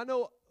 I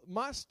know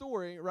my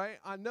story, right?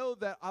 I know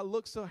that I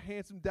look so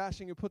handsome,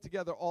 dashing, and put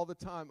together all the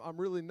time. I'm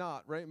really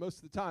not, right?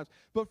 Most of the times.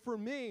 But for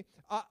me,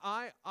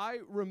 I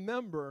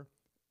remember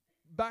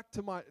back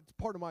to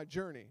part of my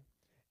journey.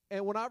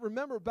 And when I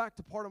remember back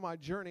to part of my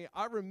journey,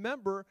 I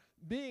remember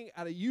being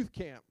at a youth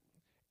camp.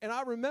 And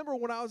I remember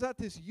when I was at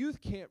this youth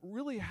camp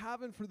really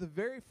having for the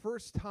very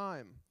first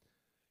time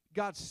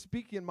God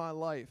speak in my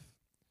life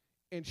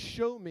and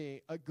show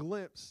me a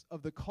glimpse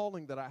of the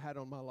calling that I had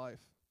on my life.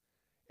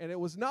 And it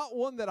was not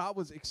one that I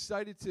was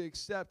excited to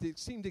accept. It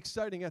seemed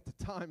exciting at the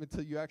time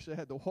until you actually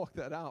had to walk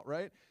that out,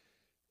 right?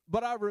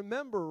 But I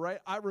remember, right?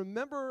 I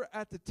remember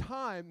at the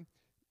time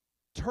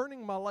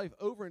turning my life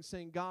over and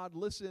saying, God,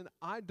 listen,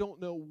 I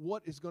don't know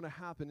what is going to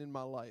happen in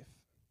my life.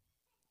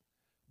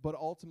 But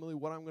ultimately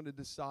what I'm going to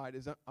decide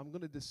is I'm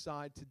going to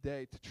decide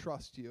today to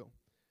trust you.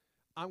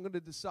 I'm going to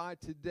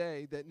decide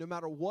today that no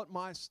matter what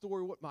my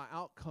story, what my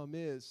outcome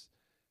is,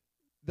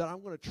 that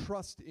I'm going to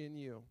trust in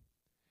you.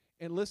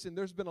 And listen,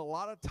 there's been a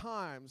lot of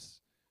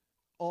times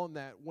on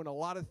that when a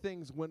lot of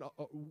things went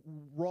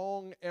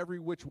wrong every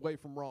which way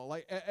from wrong.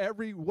 Like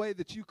every way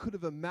that you could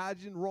have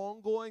imagined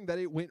wrong going, that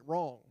it went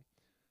wrong.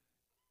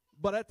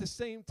 But at the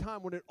same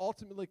time, when it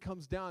ultimately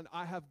comes down,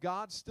 I have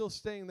God still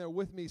staying there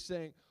with me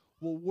saying,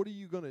 well, what are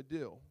you going to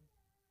do?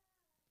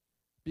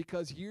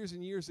 Because years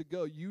and years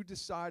ago, you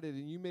decided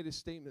and you made a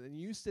statement and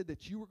you said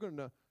that you were going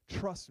to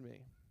trust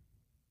me.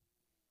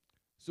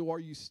 So are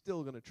you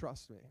still going to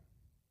trust me?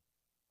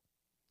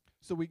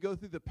 So we go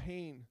through the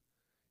pain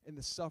and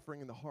the suffering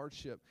and the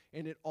hardship,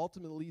 and it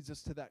ultimately leads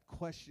us to that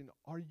question,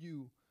 are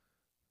you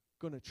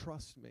going to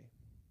trust me?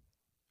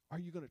 Are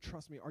you going to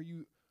trust me? Are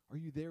you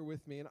there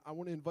with me? And I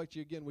want to invite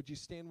you again. Would you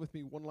stand with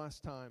me one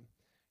last time?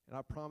 And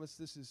I promise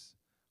this is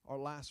our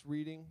last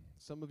reading.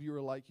 Some of you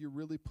are like, you're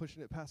really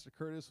pushing it, Pastor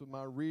Curtis, with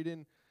my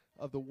reading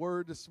of the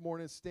word this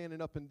morning,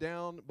 standing up and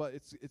down. But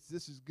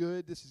this is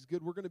good. This is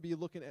good. We're going to be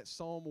looking at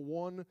Psalm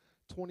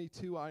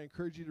 122. I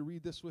encourage you to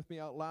read this with me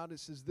out loud. It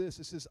says this.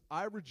 It says,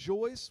 I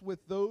rejoice with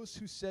those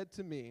who said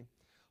to me,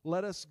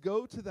 let us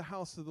go to the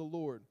house of the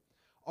Lord.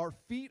 Our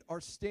feet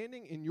are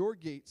standing in your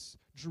gates,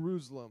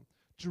 Jerusalem.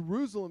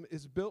 Jerusalem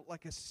is built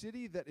like a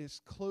city that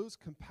is close,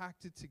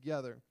 compacted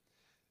together.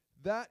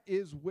 That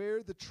is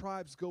where the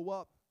tribes go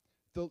up,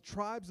 the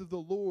tribes of the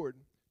Lord,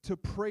 to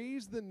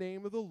praise the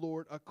name of the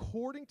Lord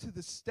according to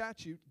the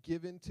statute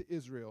given to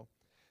Israel.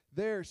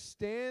 There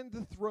stand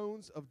the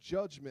thrones of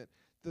judgment,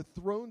 the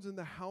thrones in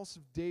the house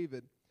of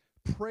David.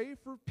 Pray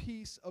for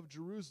peace of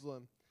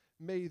Jerusalem.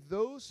 May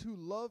those who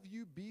love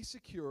you be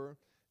secure.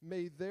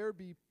 May there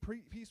be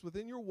peace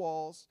within your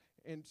walls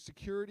and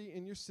security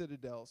in your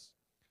citadels.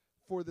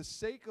 For the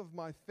sake of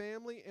my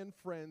family and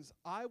friends,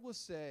 I will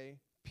say,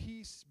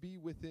 peace be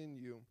within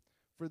you.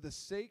 For the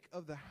sake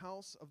of the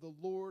house of the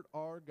Lord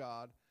our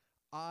God,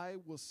 I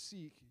will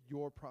seek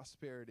your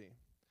prosperity.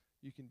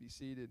 You can be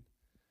seated.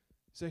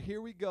 So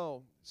here we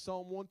go,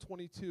 Psalm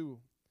 122.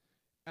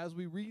 As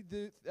we read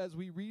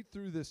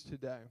through this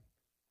today,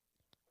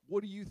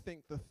 what do you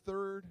think the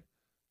third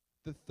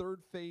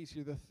phase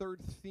here, the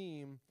third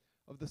theme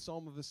of the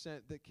Psalm of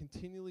Ascent that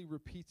continually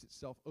repeats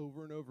itself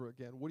over and over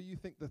again? What do you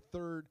think the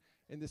third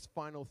and this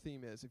final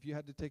theme is, if you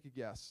had to take a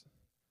guess?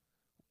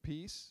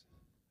 Peace?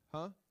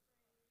 Huh?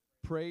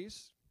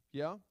 Praise?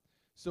 Yeah?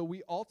 So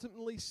we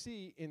ultimately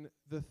see in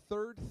the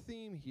third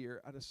theme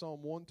here out of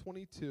Psalm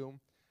 122,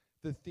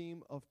 the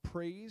theme of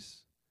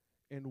praise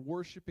and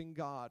worshiping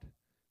God.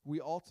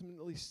 We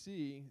ultimately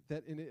see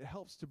that, and it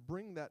helps to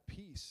bring that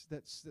peace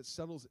that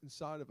settles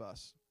inside of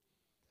us.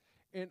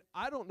 And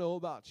I don't know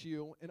about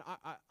you, and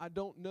I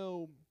don't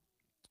know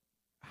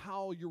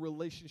how your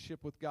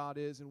relationship with God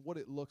is and what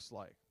it looks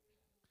like.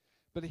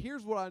 But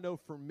here's what I know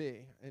for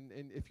me, and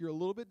if you're a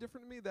little bit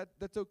different than me,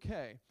 that's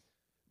okay.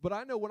 But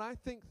I know when I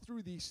think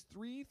through these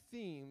three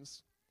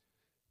themes,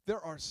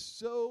 there are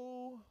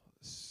so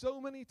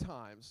many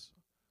times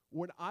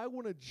when I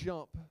want to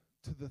jump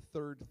to the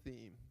third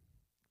theme.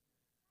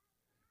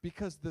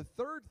 Because the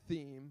third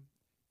theme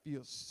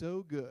feels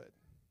so good.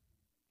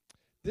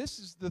 This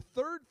is the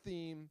third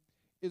theme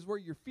is where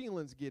your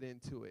feelings get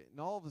into it. And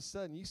all of a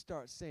sudden you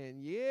start saying,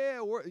 yeah,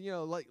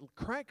 like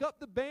crank up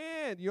the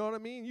band. You know what I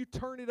mean? You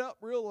turn it up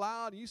real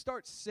loud. And you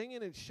start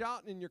singing and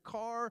shouting in your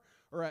car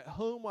or at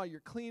home while you're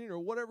cleaning or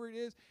whatever it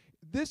is.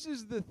 This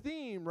is the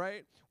theme,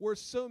 right? Where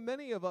so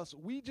many of us,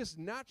 we just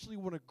naturally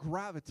want to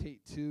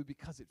gravitate to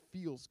because it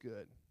feels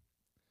good.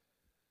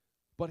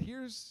 But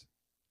here's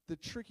the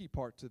tricky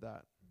part to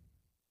that.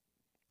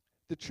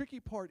 The tricky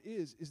part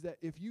is that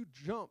if you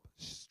jump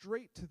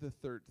straight to the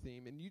third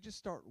theme and you just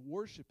start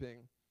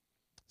worshiping,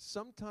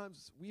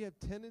 sometimes we have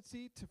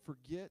tendency to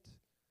forget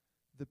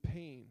the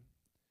pain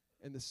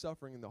and the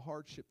suffering and the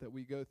hardship that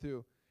we go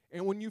through.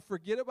 And when you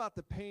forget about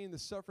the pain, the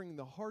suffering, and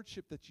the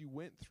hardship that you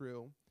went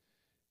through,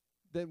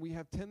 then we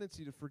have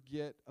tendency to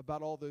forget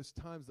about all those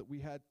times that we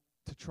had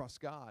to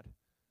trust God.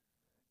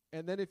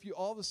 And then if you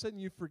all of a sudden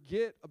you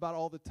forget about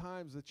all the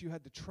times that you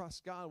had to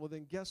trust God, well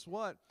then guess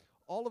what?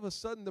 All of a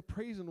sudden the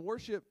praise and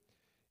worship,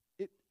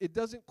 it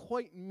doesn't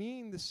quite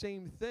mean the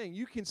same thing.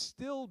 You can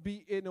still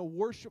be in a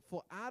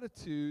worshipful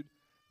attitude,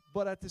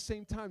 but at the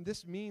same time,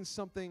 this means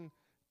something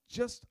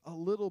just a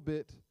little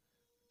bit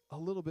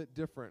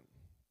different.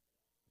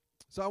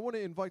 So I want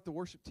to invite the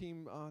worship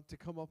team to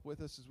come up with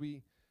us as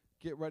we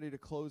get ready to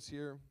close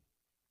here.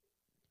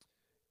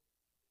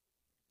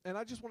 And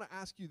I just want to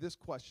ask you this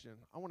question.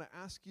 I want to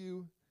ask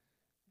you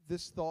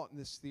this thought and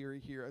this theory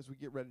here as we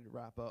get ready to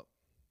wrap up.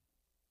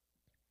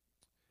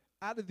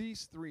 Out of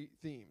these three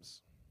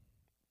themes,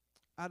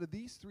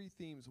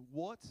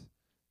 what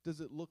does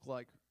it look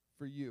like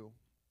for you?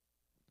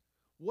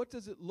 What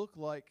does it look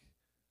like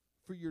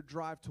for your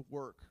drive to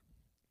work,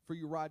 for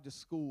your ride to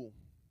school?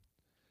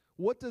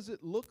 What does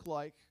it look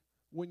like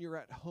when you're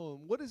at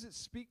home? What does it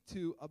speak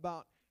to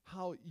about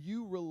how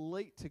you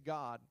relate to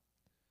God?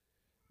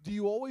 Do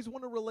you always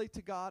want to relate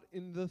to God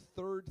in the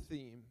third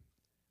theme,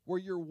 where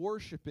you're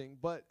worshiping,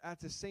 but at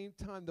the same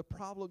time, the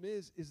problem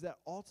is that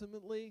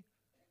ultimately,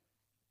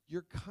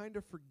 you're kind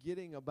of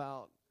forgetting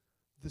about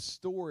the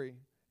story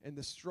and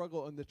the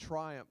struggle and the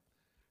triumph.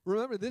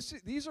 Remember,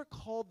 these are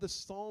called the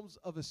Psalms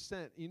of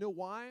Ascent. You know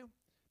why?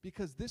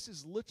 Because this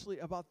is literally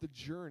about the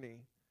journey.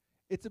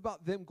 It's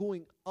about them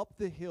going up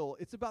the hill.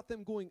 It's about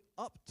them going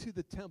up to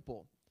the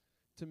temple.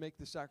 to make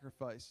the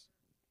sacrifice.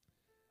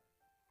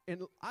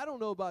 And I don't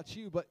know about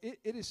you, but it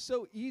is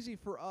so easy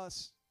for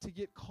us to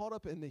get caught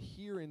up in the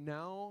here and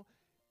now,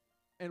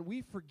 and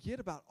we forget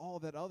about all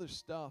that other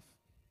stuff.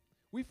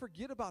 We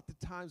forget about the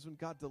times when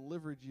God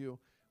delivered you,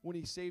 when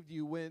he saved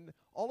you, when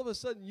all of a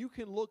sudden you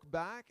can look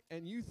back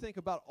and you think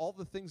about all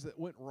the things that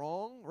went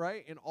wrong,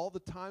 right? And all the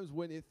times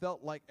when it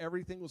felt like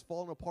everything was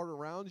falling apart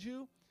around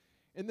you.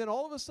 And then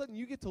all of a sudden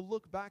you get to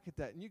look back at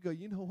that and you go,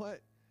 you know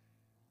what?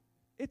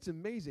 It's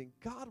amazing.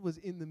 God was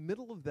in the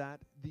middle of that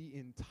the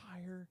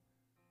entire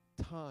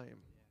time.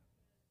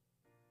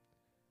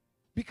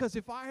 Because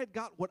if I had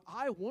got what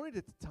I wanted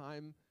at the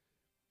time,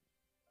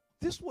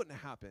 this wouldn't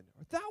have happened,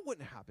 or that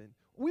wouldn't have happened.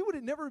 We would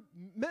have never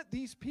met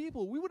these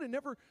people. We would have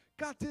never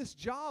got this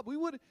job. We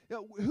wouldn't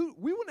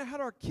have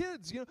had our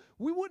kids.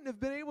 We wouldn't have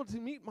been able to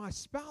meet my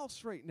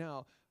spouse right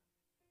now.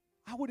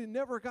 I would have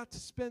never got to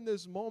spend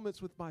those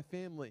moments with my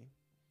family.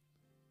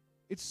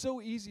 It's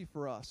so easy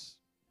for us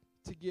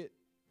to get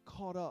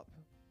caught up.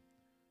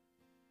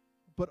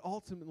 But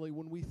ultimately,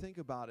 when we think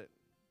about it,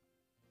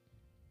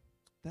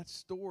 that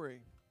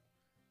story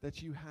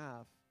that you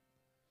have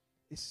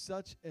is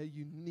such a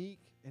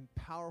unique and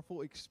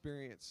powerful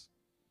experience,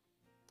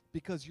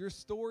 because your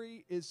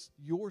story is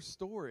your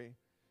story.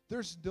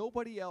 There's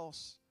nobody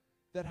else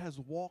that has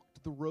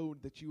walked the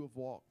road that you have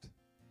walked.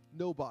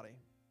 Nobody.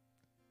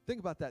 Think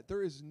about that.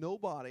 There is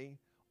nobody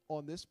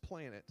on this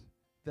planet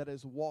that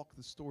has walked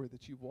the story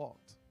that you've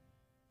walked.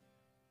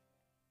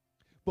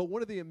 But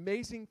one of the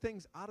amazing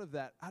things out of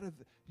that, out of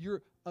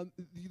your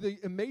the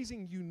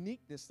amazing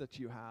uniqueness that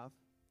you have,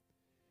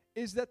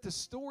 is that the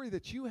story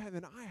that you have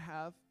and I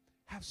have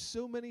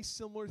so many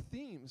similar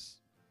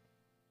themes.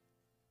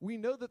 We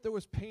know that there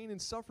was pain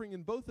and suffering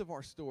in both of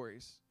our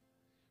stories.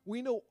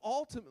 We know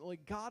ultimately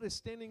God is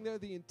standing there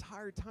the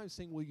entire time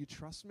saying, will you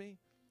trust me?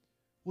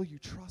 Will you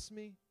trust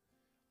me?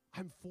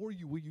 I'm for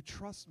you. Will you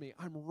trust me?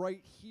 I'm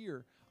right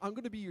here. I'm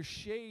going to be your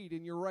shade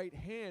in your right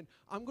hand.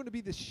 I'm going to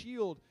be the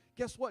shield.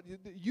 Guess what?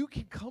 You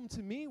can come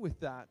to me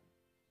with that.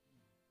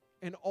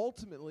 And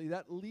ultimately,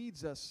 that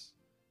leads us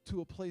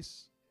to a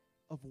place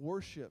of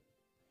worship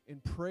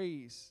and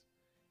praise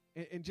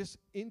and just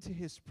into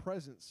his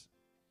presence.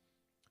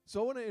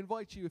 So I want to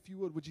invite you, if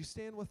you would you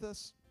stand with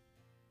us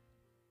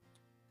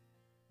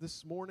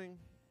this morning?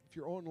 If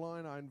you're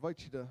online, I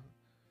invite you to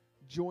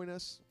join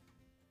us.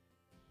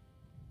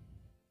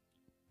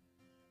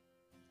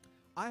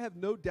 I have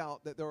no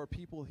doubt that there are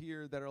people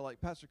here that are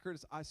like, Pastor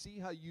Curtis, I see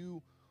how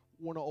you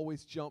want to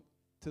always jump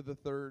to the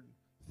third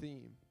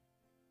theme.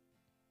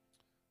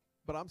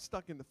 But I'm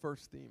stuck in the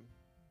first theme.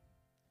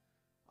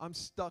 I'm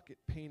stuck at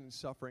pain and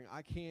suffering.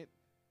 I can't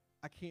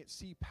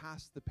see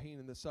past the pain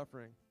and the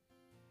suffering.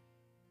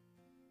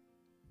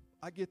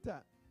 I get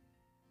that.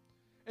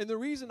 And the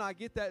reason I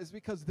get that is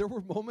because there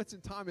were moments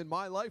in time in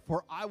my life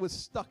where I was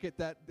stuck at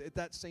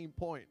that same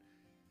point.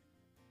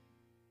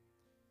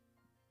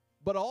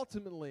 But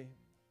ultimately,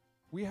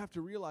 we have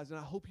to realize, and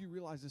I hope you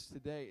realize this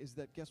today, is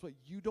that guess what?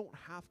 You don't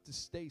have to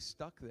stay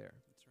stuck there.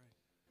 That's right.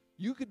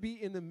 You could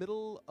be in the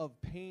middle of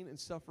pain and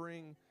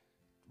suffering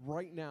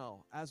right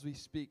now as we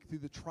speak through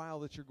the trial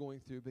that you're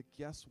going through. But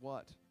guess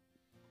what?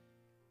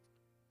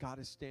 God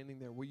is standing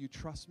there. Will you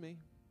trust me?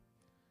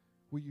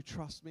 Will you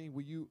trust me?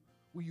 Will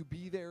you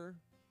be there?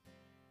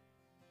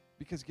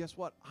 Because guess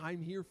what?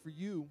 I'm here for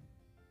you.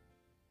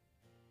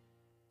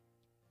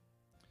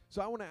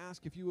 So I want to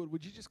ask, if you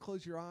would you just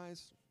close your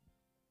eyes?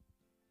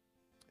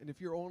 And if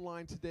you're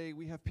online today,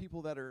 we have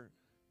people that are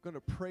going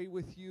to pray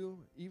with you,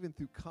 even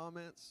through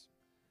comments,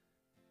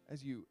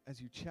 as you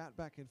chat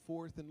back and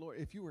forth. And Lord,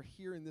 if you are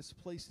here in this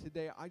place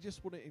today, I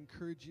just want to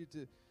encourage you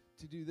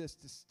to do this,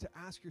 to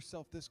ask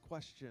yourself this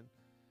question.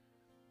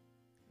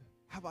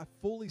 Have I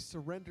fully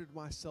surrendered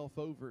myself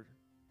over?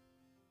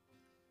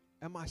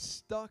 Am I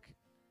stuck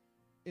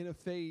in a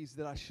phase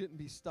that I shouldn't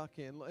be stuck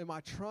in? Am I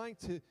trying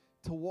to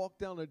walk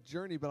down a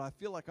journey, but I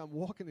feel like I'm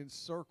walking in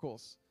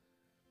circles?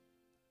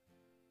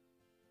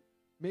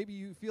 Maybe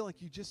you feel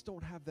like you just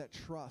don't have that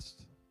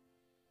trust.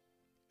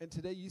 And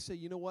today you say,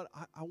 you know what?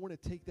 I want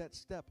to take that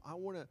step. I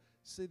want to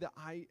say that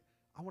I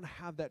want to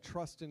have that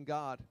trust in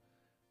God.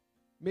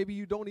 Maybe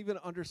you don't even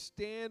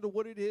understand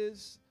what it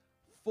is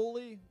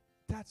fully.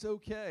 That's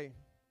okay.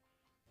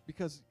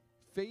 Because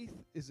faith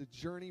is a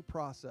journey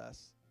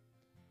process.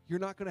 You're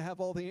not going to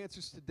have all the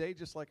answers today,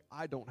 just like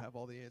I don't have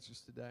all the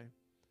answers today.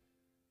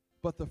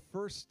 But the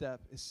first step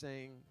is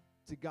saying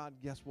to God,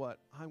 guess what?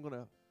 I'm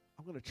going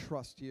to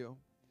trust you.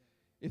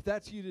 If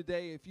that's you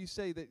today, if you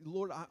say that,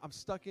 Lord, I'm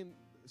stuck in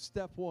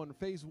step one,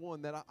 phase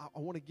one, that I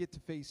want to get to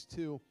phase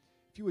two,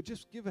 if you would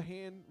just give a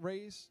hand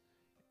raise,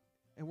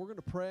 and we're going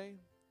to pray.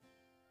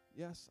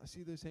 Yes, I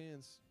see those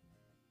hands.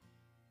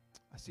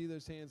 I see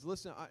those hands.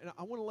 Listen,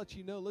 I want to let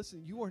you know,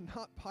 listen, you are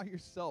not by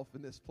yourself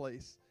in this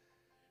place.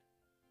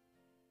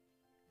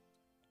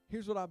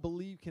 Here's what I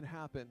believe can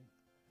happen,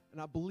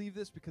 and I believe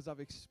this because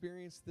I've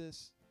experienced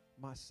this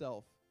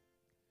myself,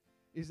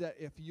 is that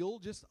if you'll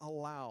just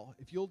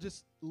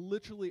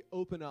literally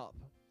open up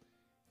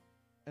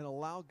and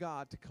allow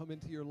God to come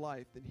into your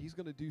life, then He's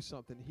going to do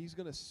something. He's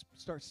going to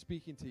start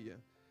speaking to you.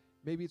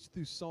 Maybe it's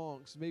through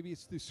songs. Maybe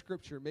it's through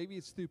scripture. Maybe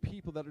it's through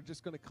people that are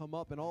just going to come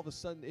up, and all of a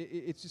sudden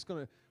it's just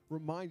going to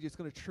remind you. It's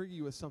going to trigger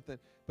you with something.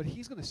 But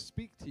He's going to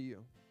speak to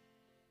you.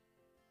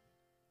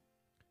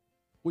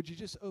 Would you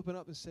just open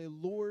up and say,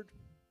 Lord,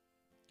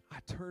 I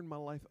turn my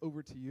life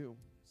over to you.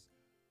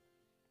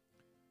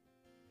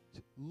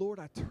 Lord,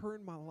 I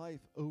turn my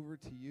life over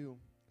to you.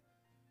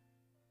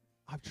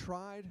 I've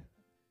tried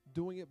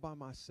doing it by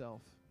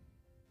myself,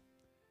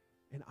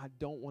 and I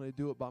don't want to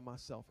do it by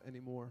myself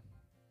anymore.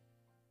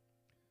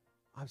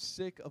 I'm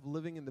sick of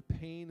living in the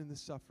pain and the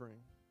suffering.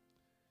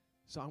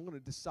 So I'm going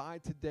to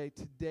decide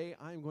today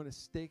I'm going to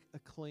stake a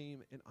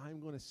claim, and I'm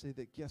going to say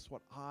that, guess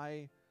what?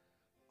 I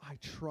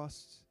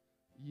trust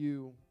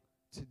you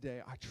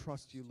today. I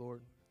trust you,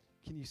 Lord.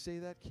 Can you say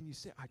that? Can you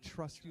say, I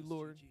trust you,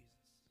 Lord?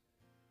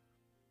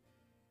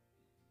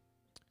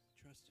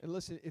 And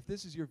listen, if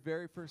this is your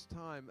very first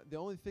time, the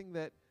only thing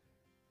that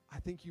I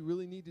think you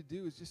really need to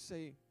do is just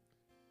say,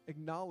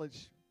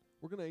 acknowledge.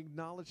 We're going to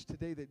acknowledge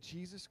today that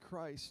Jesus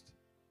Christ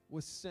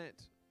was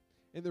sent.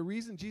 And the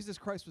reason Jesus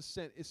Christ was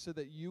sent is so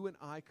that you and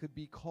I could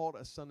be called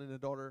a son and a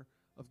daughter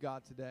of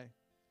God today.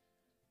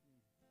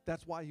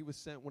 That's why He was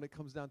sent when it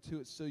comes down to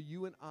it. So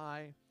you and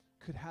I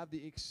could have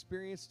the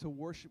experience to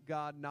worship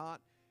God not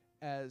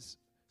as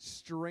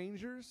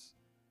strangers,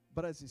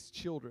 but as His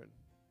children.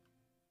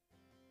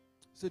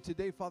 So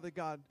today, Father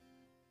God,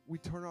 we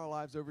turn our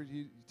lives over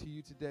to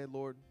you today,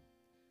 Lord.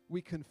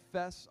 We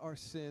confess our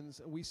sins,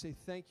 and we say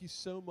thank you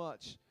so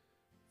much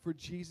for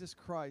Jesus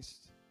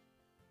Christ,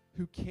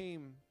 who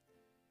came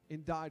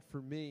and died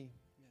for me,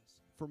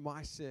 for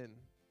my sin.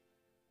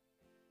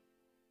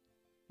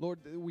 Lord,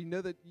 we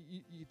know that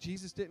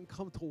Jesus didn't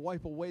come to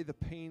wipe away the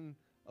pain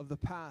of the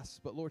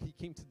past, but Lord, He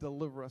came to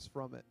deliver us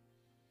from it.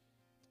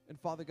 And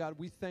Father God,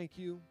 we thank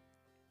you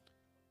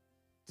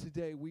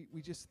today.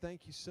 We just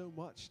thank you so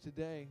much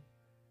today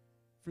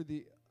for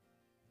the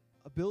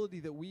ability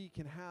that we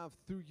can have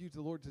through you,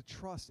 the Lord, to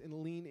trust and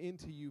lean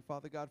into you,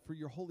 Father God, for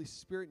your Holy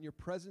Spirit and your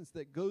presence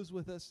that goes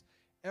with us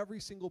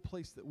every single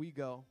place that we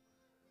go.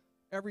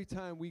 Every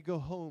time we go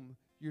home,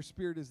 your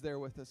Spirit is there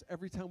with us.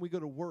 Every time we go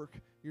to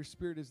work, your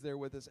Spirit is there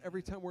with us.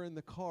 Every time we're in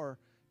the car,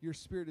 your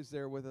Spirit is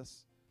there with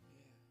us.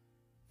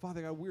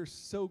 Father God, we're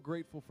so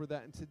grateful for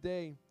that. And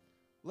today,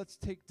 let's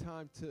take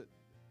time to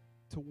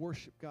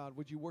worship God.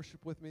 Would you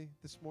worship with me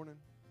this morning?